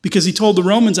because he told the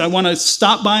Romans, I want to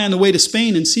stop by on the way to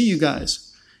Spain and see you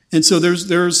guys. And so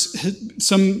there's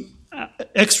some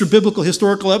extra biblical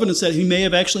historical evidence that he may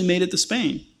have actually made it to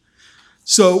Spain.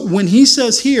 So when he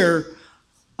says here,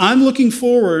 I'm looking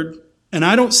forward and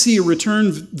I don't see a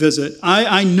return visit,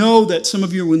 I know that some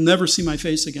of you will never see my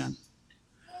face again.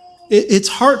 It's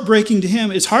heartbreaking to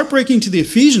him. It's heartbreaking to the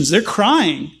Ephesians. They're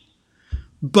crying.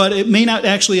 But it may not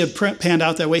actually have panned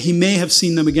out that way. He may have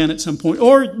seen them again at some point.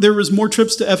 Or there was more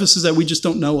trips to Ephesus that we just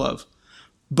don't know of.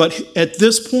 But at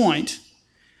this point,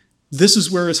 this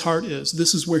is where his heart is.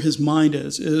 This is where his mind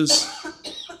is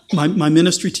my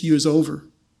ministry to you is over.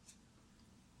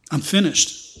 I'm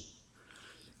finished.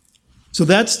 So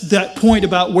that's that point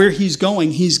about where he's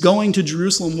going. He's going to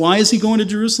Jerusalem. Why is he going to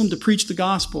Jerusalem? To preach the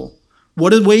gospel.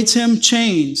 What awaits him?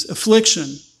 Chains,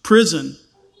 affliction, prison,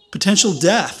 potential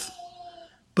death.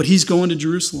 But he's going to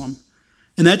Jerusalem.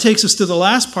 And that takes us to the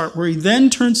last part where he then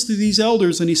turns to these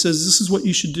elders and he says, this is what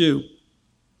you should do.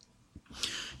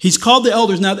 He's called the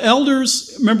elders. Now, the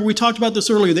elders, remember we talked about this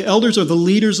earlier, the elders are the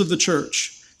leaders of the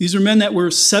church. These are men that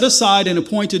were set aside and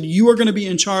appointed. You are going to be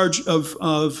in charge of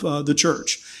the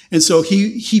church. And so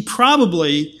he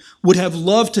probably would have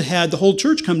loved to have the whole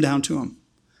church come down to him.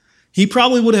 He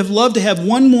probably would have loved to have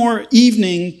one more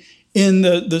evening in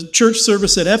the church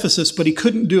service at Ephesus, but he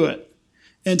couldn't do it.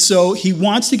 And so he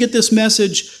wants to get this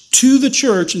message to the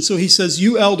church. And so he says,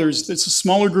 you elders, it's a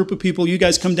smaller group of people. You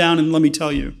guys come down and let me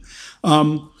tell you.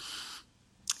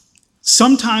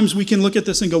 Sometimes we can look at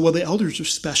this and go, well, the elders are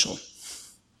special.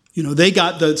 You know, they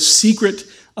got the secret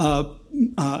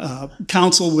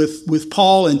counsel with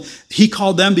Paul, and he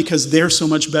called them because they're so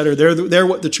much better. They're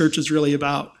what the church is really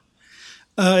about.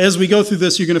 As we go through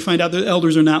this, you're going to find out that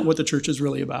elders are not what the church is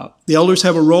really about. The elders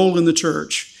have a role in the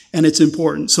church, and it's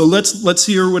important. So let's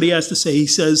hear what he has to say. He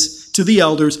says to the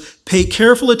elders, pay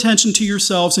careful attention to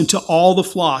yourselves and to all the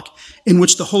flock in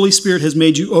which the Holy Spirit has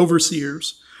made you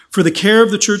overseers for the care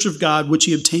of the church of God, which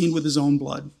he obtained with his own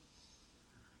blood.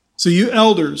 So you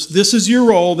elders, this is your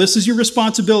role. This is your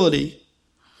responsibility.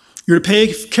 You're to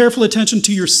pay careful attention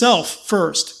to yourself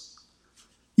first.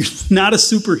 You're not a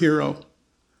superhero.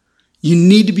 You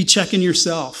need to be checking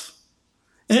yourself.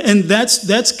 And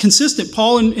that's consistent.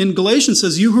 Paul in Galatians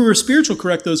says, you who are spiritual,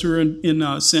 correct those who are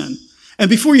in sin. And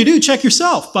before you do, check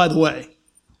yourself, by the way.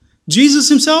 Jesus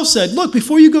himself said, look,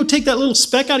 before you go take that little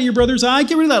speck out of your brother's eye,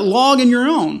 get rid of that log in your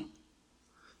own.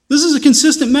 This is a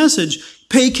consistent message.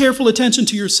 Pay careful attention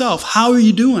to yourself. How are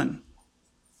you doing?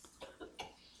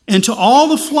 And to all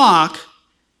the flock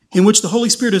in which the Holy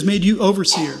Spirit has made you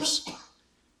overseers.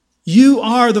 You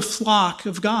are the flock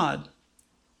of God.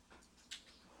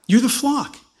 You're the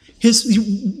flock.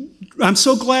 I'm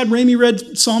so glad Ramey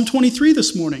read Psalm 23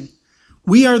 this morning.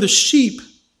 We are the sheep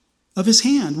of his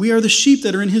hand. We are the sheep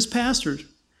that are in his pasture.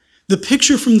 The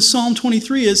picture from Psalm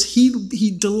 23 is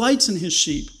he delights in his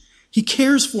sheep. He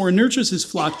cares for and nurtures his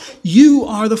flock. You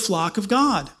are the flock of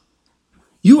God.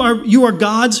 You are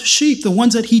God's sheep, the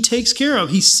ones that he takes care of.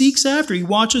 He seeks after, he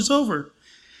watches over.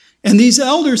 And these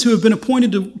elders who have been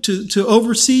appointed to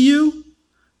oversee you,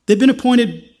 they've been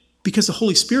appointed because the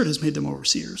Holy Spirit has made them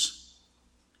overseers.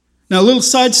 Now, a little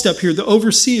sidestep here, the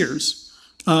overseers.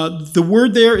 The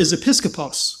word there is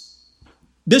episkopos,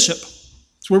 bishop.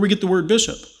 It's where we get the word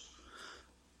bishop.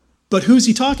 But who's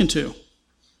he talking to?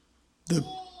 The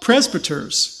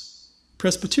presbyters,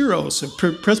 presbyteros,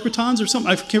 or presbytons or something.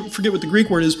 I forget what the Greek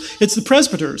word is. It's the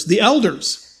presbyters, the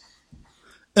elders.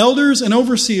 Elders and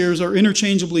overseers are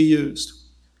interchangeably used.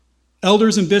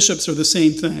 Elders and bishops are the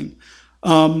same thing.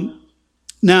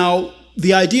 Now,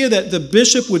 the idea that the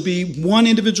bishop would be one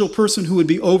individual person who would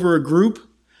be over a group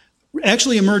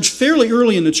actually emerged fairly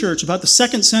early in the church, about the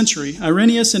 2nd century.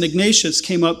 Irenaeus and Ignatius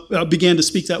began to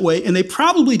speak that way, and they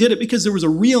probably did it because there was a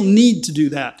real need to do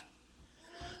that.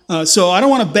 So I don't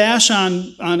want to bash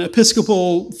on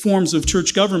episcopal forms of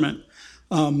church government.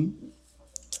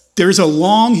 There's a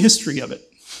long history of it,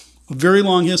 a very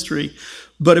long history.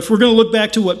 But if we're going to look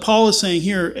back to what Paul is saying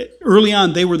here, early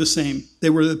on, they were the same. They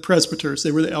were the presbyters.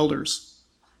 They were the elders.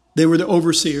 They were the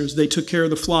overseers. They took care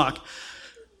of the flock.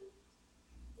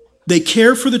 They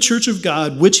care for the church of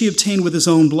God, which he obtained with his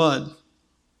own blood.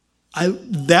 I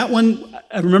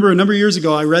remember a number of years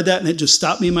ago, I read that and it just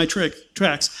stopped me in my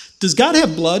tracks. Does God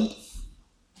have blood?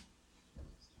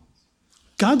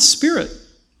 God's spirit.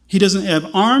 He doesn't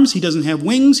have arms. He doesn't have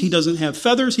wings. He doesn't have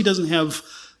feathers. He doesn't have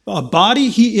a body.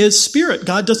 He is spirit.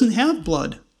 God doesn't have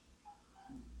blood.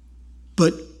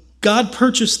 But God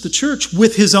purchased the church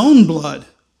with his own blood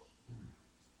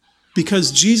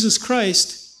because Jesus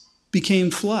Christ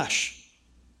became flesh.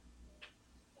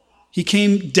 He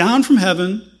came down from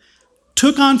heaven,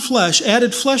 took on flesh,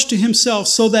 added flesh to himself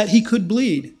so that he could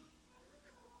bleed.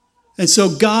 And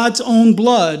so God's own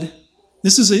blood,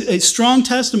 this is a strong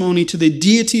testimony to the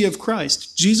deity of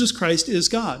Christ. Jesus Christ is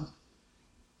God.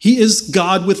 He is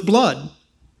God with blood.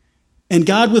 And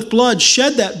God with blood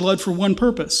shed that blood for one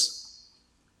purpose: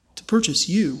 to purchase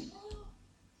you,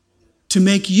 to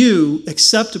make you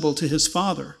acceptable to his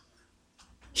Father.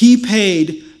 He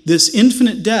paid this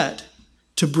infinite debt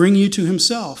to bring you to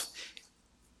himself.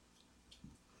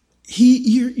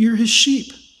 You're his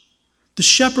sheep. The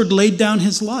shepherd laid down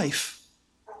his life.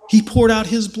 He poured out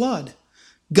his blood.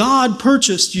 God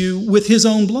purchased you with his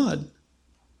own blood.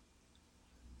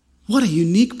 What a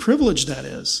unique privilege that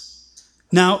is.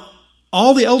 Now,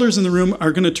 all the elders in the room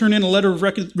are going to turn in a letter of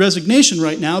resignation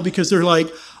right now because they're like,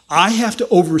 I have to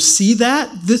oversee that?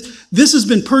 This has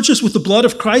been purchased with the blood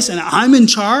of Christ and I'm in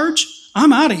charge?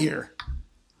 I'm out of here.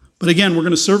 But again, we're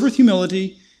going to serve with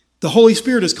humility. The Holy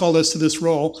Spirit has called us to this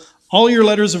role. All your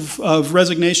letters of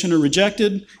resignation are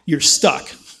rejected. You're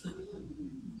stuck.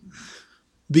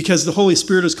 Because the Holy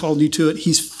Spirit has called you to it.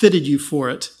 He's fitted you for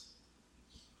it.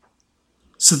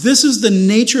 So this is the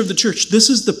nature of the church. This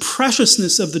is the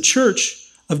preciousness of the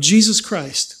church of Jesus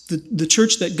Christ, the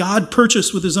church that God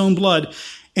purchased with his own blood.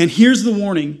 And here's the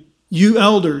warning. You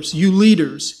elders, you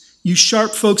leaders, you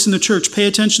sharp folks in the church, pay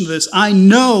attention to this. I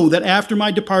know that after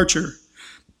my departure,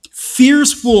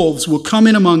 fierce wolves will come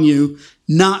in among you,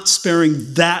 not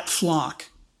sparing that flock.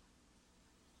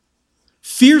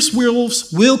 Fierce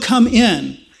wolves will come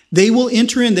in. They will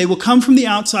enter in. They will come from the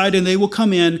outside and they will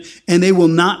come in and they will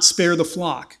not spare the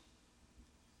flock.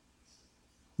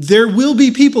 There will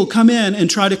be people come in and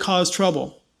try to cause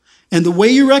trouble. And the way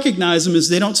you recognize them is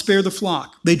they don't spare the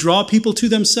flock. They draw people to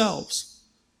themselves.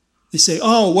 They say,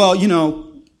 oh,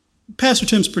 well, Pastor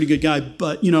Tim's a pretty good guy,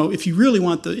 but, if you really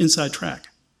want the inside track,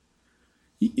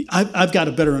 I've got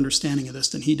a better understanding of this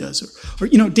than he does. Or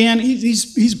Dan,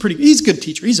 he's a good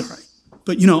teacher. He's all right.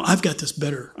 But, I've got this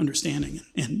better understanding,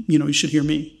 and you should hear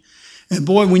me. And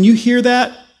boy, when you hear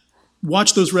that,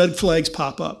 watch those red flags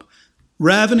pop up.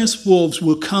 Ravenous wolves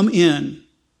will come in,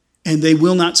 and they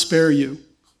will not spare you.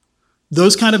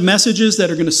 Those kind of messages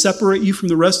that are going to separate you from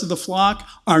the rest of the flock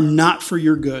are not for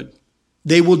your good.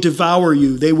 They will devour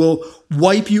you. They will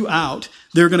wipe you out.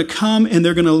 They're going to come and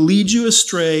they're going to lead you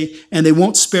astray, and they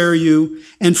won't spare you.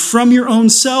 And from your own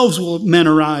selves will men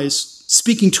arise,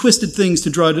 speaking twisted things to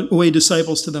draw away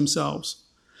disciples to themselves.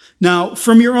 Now,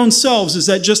 from your own selves, is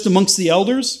that just amongst the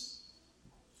elders?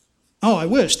 Oh, I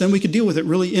wish. Then we could deal with it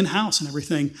really in-house and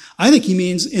everything. I think he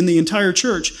means in the entire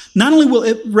church. Not only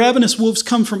will ravenous wolves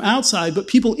come from outside, but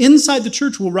people inside the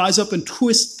church will rise up and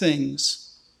twist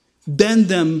things, bend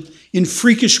them in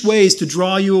freakish ways to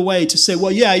draw you away, to say,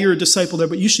 well, yeah, you're a disciple there,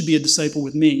 but you should be a disciple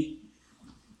with me.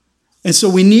 And so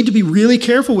we need to be really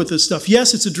careful with this stuff.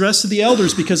 Yes, it's addressed to the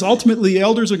elders because ultimately the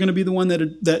elders are going to be the one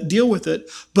that deal with it.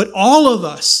 But all of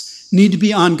us need to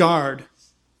be on guard.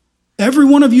 Every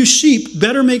one of you sheep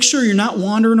better make sure you're not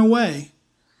wandering away.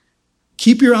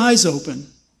 Keep your eyes open.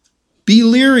 Be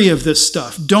leery of this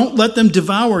stuff. Don't let them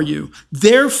devour you.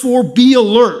 Therefore, be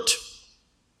alert.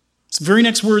 It's the very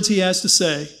next words he has to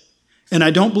say. And I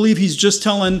don't believe he's just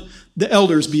telling the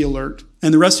elders be alert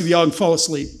and the rest of y'all can fall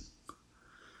asleep.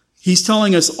 He's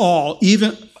telling us all,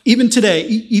 even today,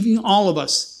 even all of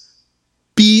us,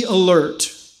 be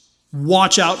alert.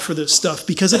 Watch out for this stuff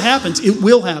because it happens. It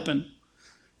will happen.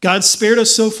 God's spared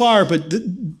us so far, but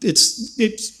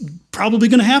it's probably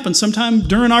going to happen sometime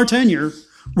during our tenure.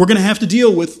 We're going to have to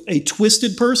deal with a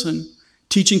twisted person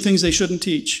teaching things they shouldn't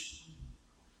teach.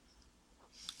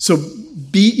 So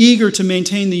be eager to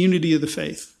maintain the unity of the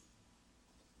faith.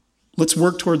 Let's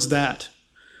work towards that.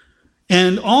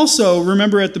 And also,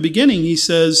 remember at the beginning, he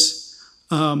says,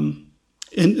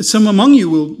 and some among you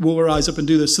will rise up and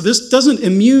do this. So this doesn't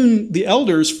immune the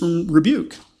elders from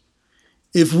rebuke.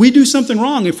 If we do something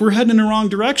wrong, if we're heading in the wrong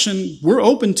direction, we're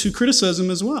open to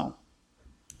criticism as well.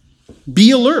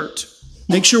 Be alert.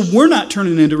 Make sure we're not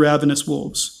turning into ravenous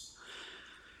wolves.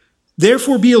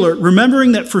 Therefore be alert,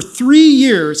 remembering that for 3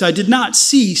 years I did not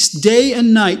cease day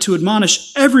and night to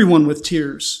admonish everyone with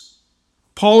tears.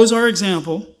 Paul is our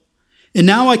example. And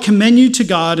now I commend you to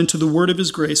God and to the word of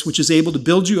his grace, which is able to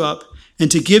build you up and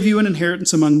to give you an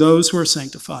inheritance among those who are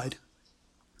sanctified.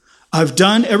 I've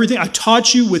done everything. I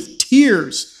taught you with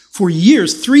tears for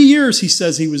years. 3 years, he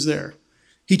says he was there.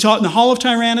 He taught in the Hall of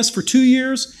Tyrannus for 2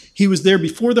 years. He was there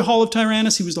before the Hall of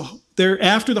Tyrannus. He was there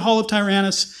after the Hall of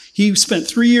Tyrannus. He spent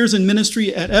 3 years in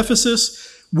ministry at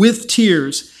Ephesus with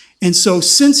tears. And so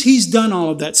since he's done all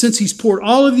of that, since he's poured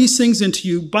all of these things into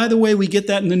you, by the way, we get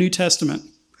that in the New Testament.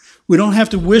 We don't have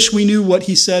to wish we knew what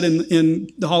he said in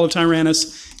the Hall of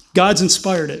Tyrannus. God's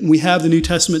inspired it, and we have the New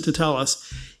Testament to tell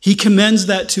us. He commends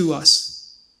that to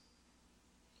us.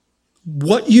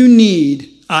 What you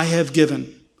need, I have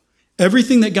given.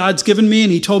 Everything that God's given me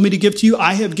and he told me to give to you,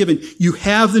 I have given. You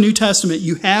have the New Testament.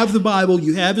 You have the Bible.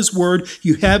 You have his word.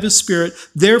 You have his spirit.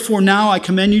 Therefore, now I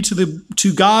commend you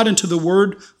to God and to the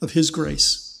word of his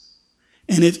grace.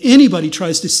 And if anybody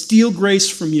tries to steal grace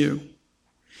from you,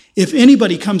 if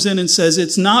anybody comes in and says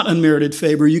it's not unmerited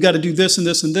favor, you got to do this and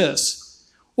this and this.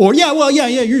 Or,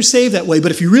 you're saved that way, but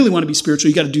if you really want to be spiritual,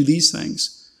 you got to do these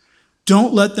things.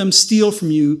 Don't let them steal from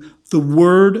you the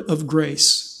word of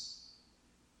grace.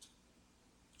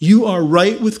 You are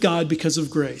right with God because of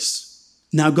grace.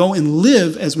 Now go and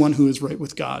live as one who is right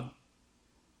with God.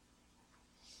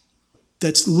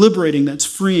 That's liberating, that's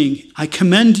freeing. I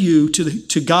commend you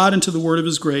to God and to the word of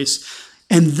his grace.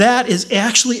 And that is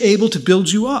actually able to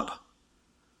build you up.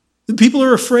 The people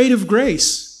are afraid of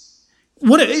grace.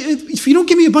 If you don't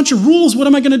give me a bunch of rules, what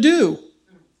am I going to do?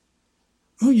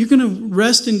 Oh, you're going to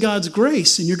rest in God's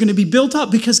grace and you're going to be built up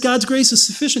because God's grace is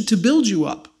sufficient to build you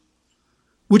up.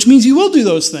 Which means you will do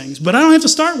those things, but I don't have to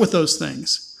start with those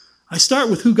things. I start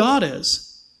with who God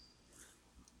is.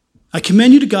 I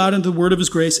commend you to God and the word of his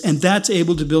grace, and that's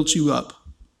able to build you up.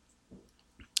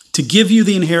 To give you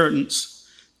the inheritance.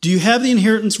 Do you have the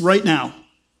inheritance right now?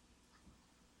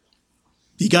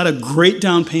 You got a great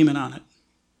down payment on it.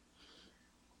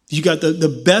 You got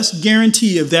the best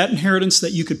guarantee of that inheritance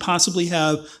that you could possibly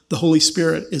have. The Holy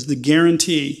Spirit is the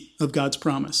guarantee of God's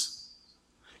promise.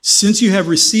 Since you have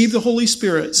received the Holy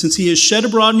Spirit, since he has shed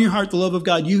abroad in your heart the love of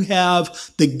God, you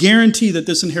have the guarantee that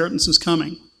this inheritance is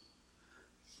coming.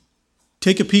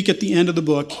 Take a peek at the end of the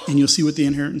book and you'll see what the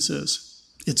inheritance is.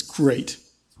 It's great.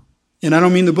 And I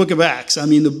don't mean the book of Acts. I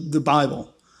mean the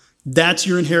Bible. That's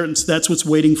your inheritance. That's what's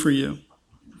waiting for you.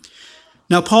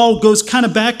 Now, Paul goes kind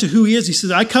of back to who he is. He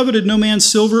says, I coveted no man's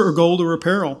silver or gold or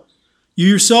apparel. You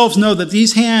yourselves know that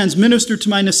these hands ministered to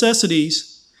my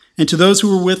necessities and to those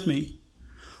who were with me.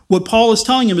 What Paul is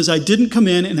telling him is I didn't come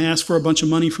in and ask for a bunch of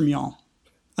money from y'all.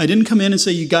 I didn't come in and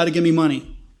say, you got to give me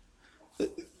money.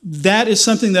 That is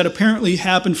something that apparently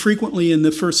happened frequently in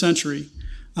the first century.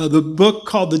 The book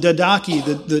called the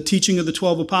Didache, the teaching of the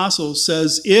 12 apostles,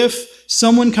 says if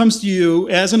someone comes to you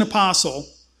as an apostle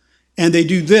and they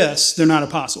do this, they're not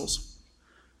apostles.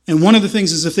 And one of the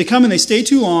things is if they come and they stay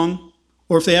too long,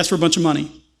 or if they ask for a bunch of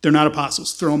money, they're not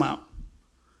apostles. Throw them out.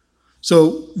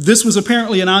 So this was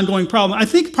apparently an ongoing problem. I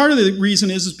think part of the reason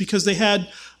is because they had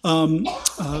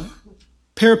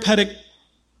peripatetic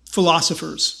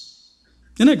philosophers.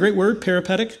 Isn't that a great word,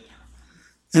 peripatetic?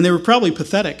 And they were probably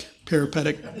pathetic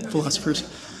peripatetic philosophers,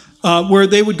 where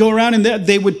they would go around and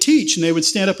they would teach, and they would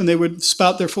stand up and they would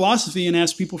spout their philosophy and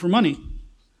ask people for money.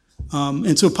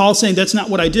 And so Paul's saying, that's not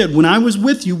what I did. When I was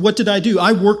with you, what did I do?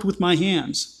 I worked with my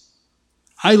hands.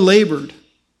 I labored.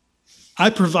 I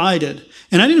provided.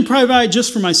 And I didn't provide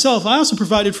just for myself. I also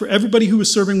provided for everybody who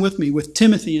was serving with me, with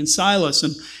Timothy and Silas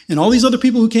and all these other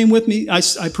people who came with me. I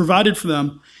provided for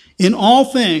them. In all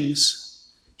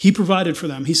things, he provided for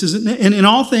them. He says, and in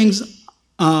all things,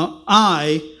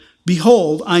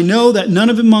 behold, I know that none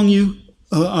of among you,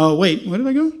 wait, where did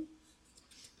I go?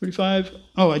 35.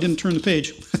 Oh, I didn't turn the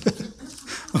page.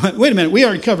 Wait a minute, we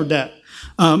already covered that.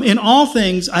 In all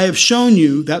things, I have shown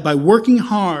you that by working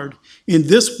hard in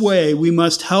this way, we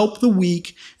must help the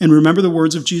weak and remember the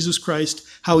words of Jesus Christ,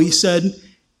 how he said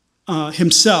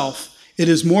himself, it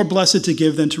is more blessed to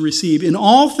give than to receive. In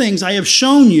all things, I have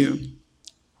shown you,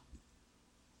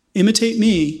 imitate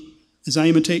me as I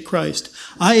imitate Christ.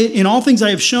 In all things,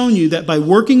 I have shown you that by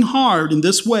working hard in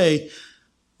this way,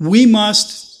 we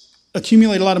must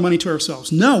accumulate a lot of money to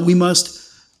ourselves. No, we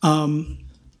must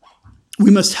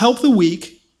help the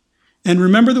weak and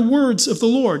remember the words of the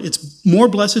Lord. It's more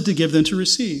blessed to give than to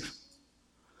receive.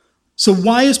 So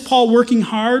why is Paul working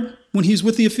hard when he's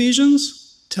with the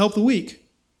Ephesians? To help the weak.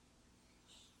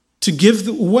 To give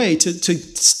away,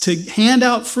 to hand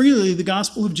out freely the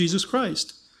gospel of Jesus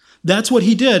Christ. That's what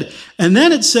he did. And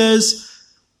then it says,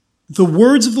 the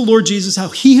words of the Lord Jesus, how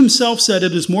he himself said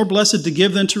it is more blessed to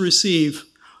give than to receive.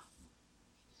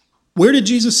 Where did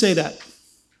Jesus say that?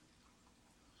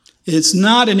 It's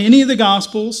not in any of the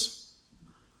Gospels.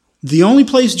 The only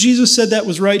place Jesus said that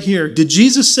was right here. Did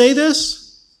Jesus say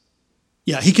this?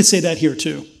 Yeah, he could say that here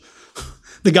too.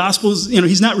 The Gospels,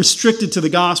 he's not restricted to the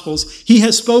Gospels. He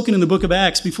has spoken in the book of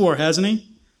Acts before, hasn't he?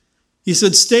 He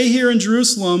said, stay here in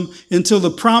Jerusalem until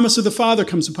the promise of the Father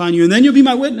comes upon you, and then you'll be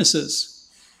my witnesses.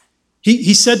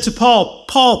 He said to Paul,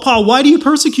 Paul, why do you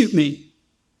persecute me?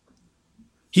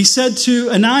 He said to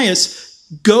Ananias,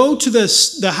 go to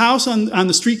the house on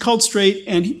the street called Straight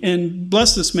and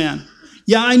bless this man.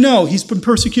 Yeah, I know he's been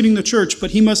persecuting the church, but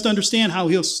he must understand how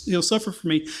he'll suffer for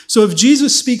me. So if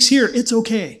Jesus speaks here, it's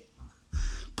okay.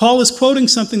 Paul is quoting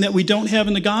something that we don't have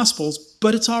in the Gospels,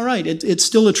 but it's all right. It's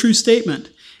still a true statement.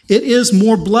 It is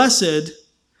more blessed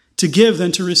to give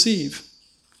than to receive.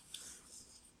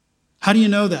 How do you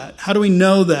know that? How do we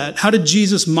know that? How did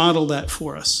Jesus model that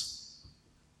for us?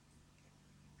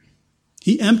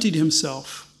 He emptied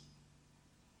himself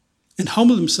and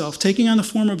humbled himself, taking on the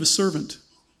form of a servant.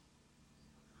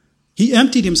 He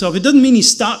emptied himself. It doesn't mean he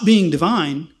stopped being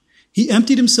divine. He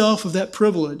emptied himself of that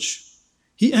privilege.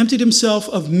 He emptied himself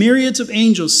of myriads of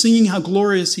angels singing how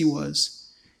glorious he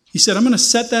was. He said, I'm going to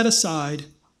set that aside,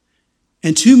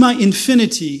 and to my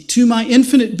infinity, to my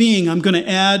infinite being, I'm going to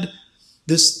add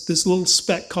this little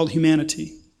speck called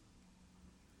humanity.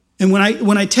 And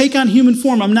when I take on human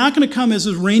form, I'm not going to come as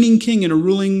a reigning king and a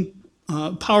ruling,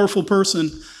 powerful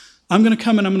person. I'm going to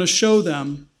come and I'm going to show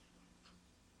them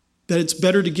that it's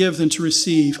better to give than to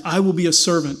receive. I will be a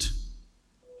servant.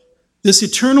 This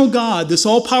eternal God, this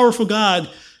all-powerful God,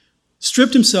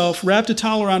 stripped himself, wrapped a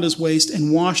towel around his waist,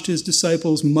 and washed his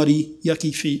disciples' muddy,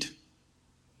 yucky feet.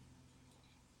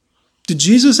 Did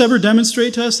Jesus ever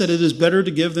demonstrate to us that it is better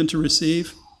to give than to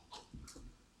receive?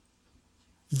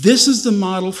 This is the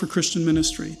model for Christian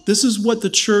ministry. This is what the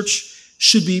church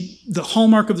should be, the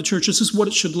hallmark of the church. This is what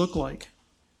it should look like.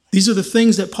 These are the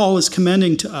things that Paul is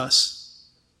commending to us.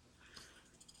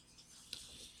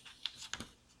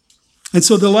 And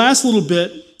so the last little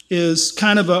bit is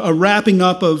kind of a wrapping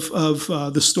up of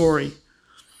the story.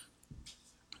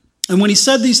 And when he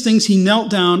said these things, he knelt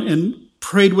down and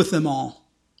prayed with them all.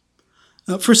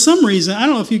 For some reason, I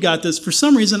don't know if you got this, for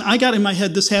some reason, I got in my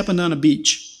head this happened on a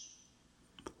beach.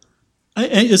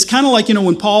 It's kind of like,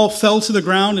 when Paul fell to the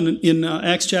ground in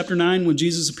Acts chapter 9, when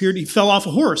Jesus appeared, he fell off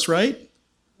a horse, right?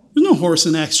 There's no horse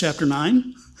in Acts chapter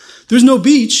 9. There's no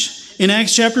beach in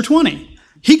Acts chapter 20.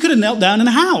 He could have knelt down in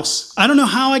a house. I don't know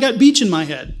how I got beach in my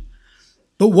head.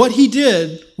 But what he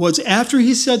did was, after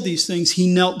he said these things,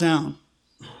 he knelt down.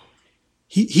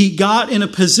 He got in a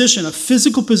position, a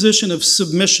physical position of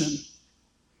submission,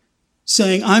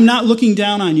 saying, I'm not looking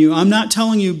down on you. I'm not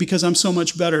telling you because I'm so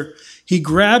much better. He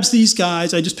grabs these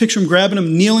guys. I just picture him grabbing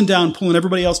them, kneeling down, pulling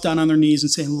everybody else down on their knees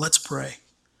and saying, let's pray.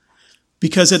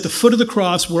 Because at the foot of the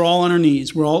cross, we're all on our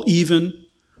knees. We're all even.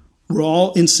 We're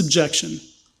all in subjection.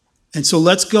 And so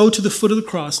let's go to the foot of the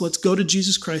cross. Let's go to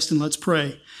Jesus Christ and let's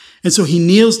pray. And so he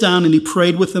kneels down and he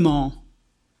prayed with them all.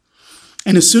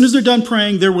 And as soon as they're done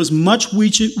praying, there was much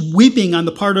weeping on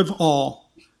the part of all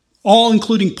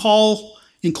including Paul,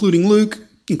 including Luke,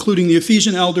 including the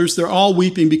Ephesian elders. They're all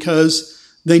weeping because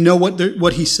they know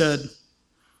what he said.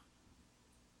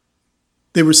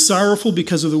 They were sorrowful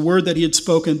because of the word that he had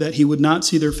spoken, that he would not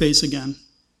see their face again.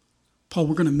 Paul,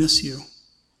 we're going to miss you.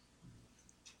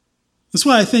 That's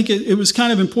why I think it was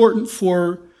kind of important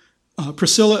for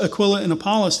Priscilla, Aquila, and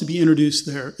Apollos to be introduced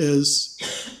there, is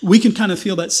we can kind of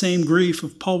feel that same grief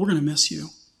of, Paul, we're going to miss you.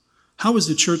 How is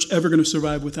the church ever going to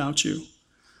survive without you?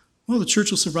 Well, the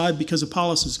church will survive because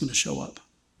Apollos is going to show up.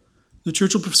 The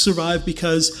church will survive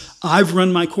because I've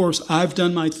run my course, I've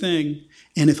done my thing,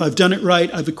 and if I've done it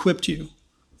right, I've equipped you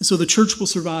So the church will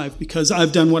survive because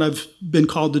I've done what I've been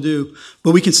called to do,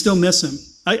 but we can still miss him.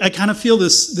 I kind of feel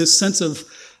this sense of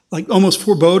like almost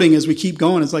foreboding as we keep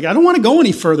going. It's like, I don't want to go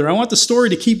any further. I want the story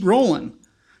to keep rolling.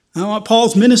 I want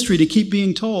Paul's ministry to keep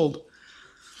being told.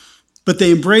 But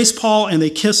they embrace Paul and they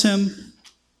kiss him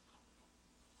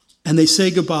and they say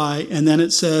goodbye. And then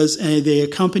it says, and they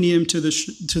accompany him to the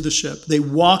ship. They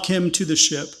walk him to the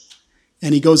ship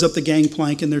and he goes up the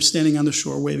gangplank and they're standing on the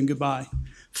shore waving goodbye,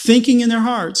 thinking in their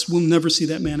hearts, we'll never see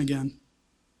that man again.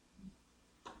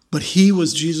 But he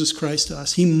was Jesus Christ to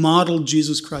us. He modeled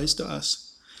Jesus Christ to us.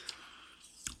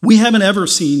 We haven't ever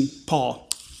seen Paul.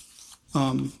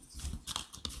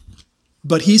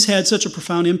 But he's had such a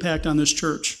profound impact on this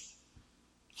church.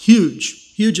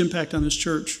 Huge, huge impact on this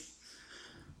church.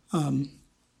 When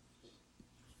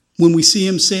we see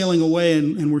him sailing away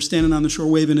and we're standing on the shore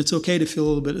waving, it's okay to feel a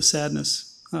little bit of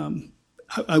sadness.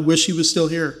 I wish he was still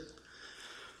here.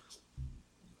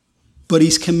 But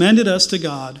he's commended us to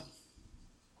God.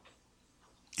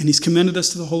 And he's commended us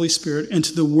to the Holy Spirit and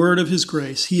to the word of his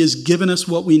grace. He has given us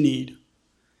what we need.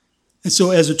 And so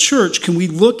as a church, can we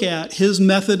look at his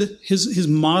method, his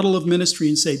model of ministry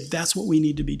and say, that's what we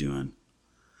need to be doing.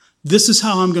 This is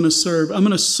how I'm going to serve. I'm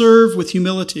going to serve with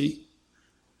humility.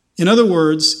 In other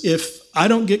words, if I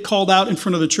don't get called out in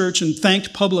front of the church and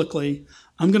thanked publicly,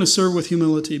 I'm going to serve with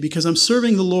humility because I'm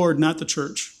serving the Lord, not the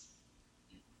church.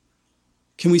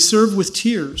 Can we serve with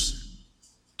tears?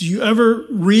 Do you ever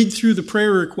read through the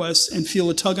prayer requests and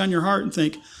feel a tug on your heart and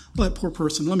think, well, that poor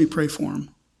person, let me pray for him?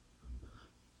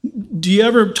 Do you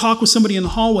ever talk with somebody in the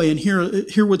hallway and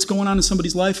hear what's going on in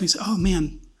somebody's life and you say, oh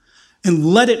man, and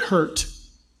let it hurt?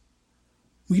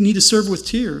 We need to serve with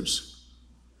tears.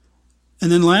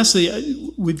 And then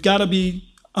lastly, we've got to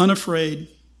be unafraid,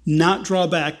 not draw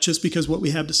back just because what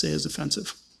we have to say is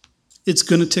offensive. It's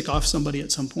going to tick off somebody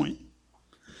at some point.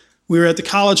 We were at the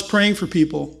college praying for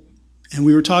people. And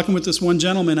we were talking with this one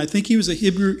gentleman. I think he was a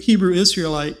Hebrew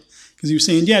Israelite because he was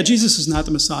saying, yeah, Jesus is not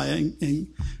the Messiah.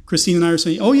 And Christine and I were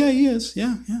saying, oh, yeah, he is.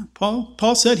 Yeah.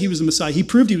 Paul said he was the Messiah. He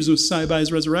proved he was the Messiah by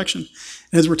his resurrection.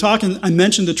 And as we're talking, I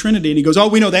mentioned the Trinity. And he goes, oh,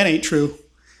 we know that ain't true.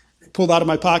 I pulled out of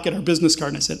my pocket our business card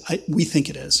and I said, we think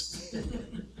it is.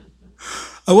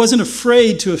 I wasn't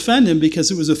afraid to offend him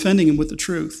because it was offending him with the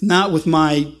truth, not with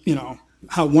my,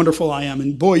 how wonderful I am.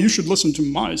 And boy, you should listen to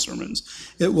my sermons.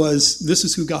 It was, this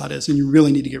is who God is, and you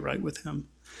really need to get right with him.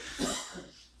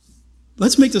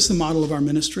 Let's make this the model of our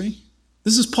ministry.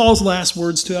 This is Paul's last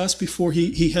words to us before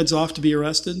he heads off to be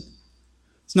arrested.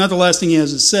 It's not the last thing he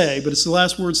has to say, but it's the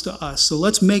last words to us. So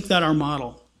let's make that our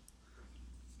model.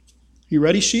 You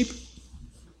ready, sheep?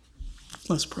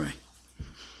 Let's pray.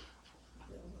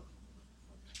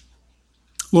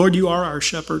 Lord, you are our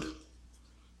shepherd.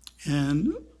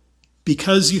 And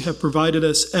because you have provided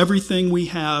us everything we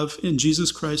have in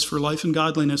Jesus Christ for life and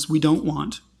godliness, we don't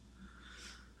want.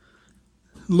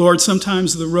 Lord,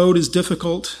 sometimes the road is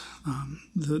difficult.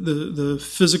 The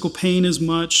physical pain is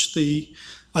much. The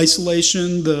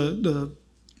isolation, the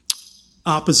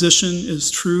opposition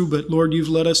is true. But Lord, you've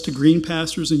led us to green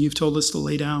pastures and you've told us to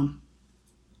lay down.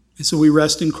 And so we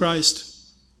rest in Christ.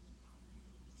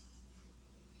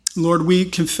 Lord, we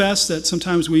confess that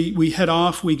sometimes we head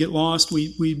off, we get lost,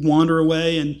 we wander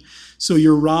away, and so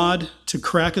your rod to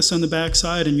crack us on the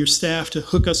backside and your staff to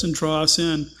hook us and draw us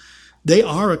in, they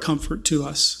are a comfort to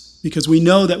us because we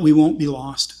know that we won't be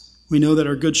lost. We know that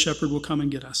our good shepherd will come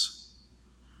and get us.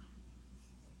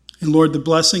 And Lord, the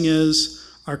blessing is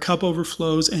our cup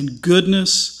overflows and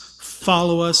goodness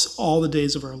follow us all the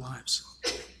days of our lives.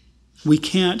 We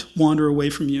can't wander away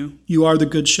from you. You are the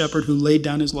good shepherd who laid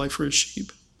down his life for his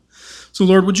sheep. So,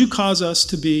 Lord, would you cause us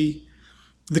to be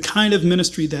the kind of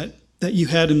ministry that you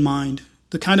had in mind,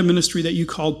 the kind of ministry that you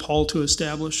called Paul to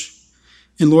establish.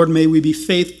 And, Lord, may we be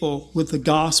faithful with the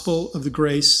gospel of the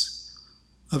grace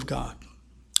of God.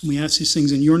 And we ask these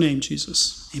things in your name,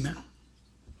 Jesus. Amen.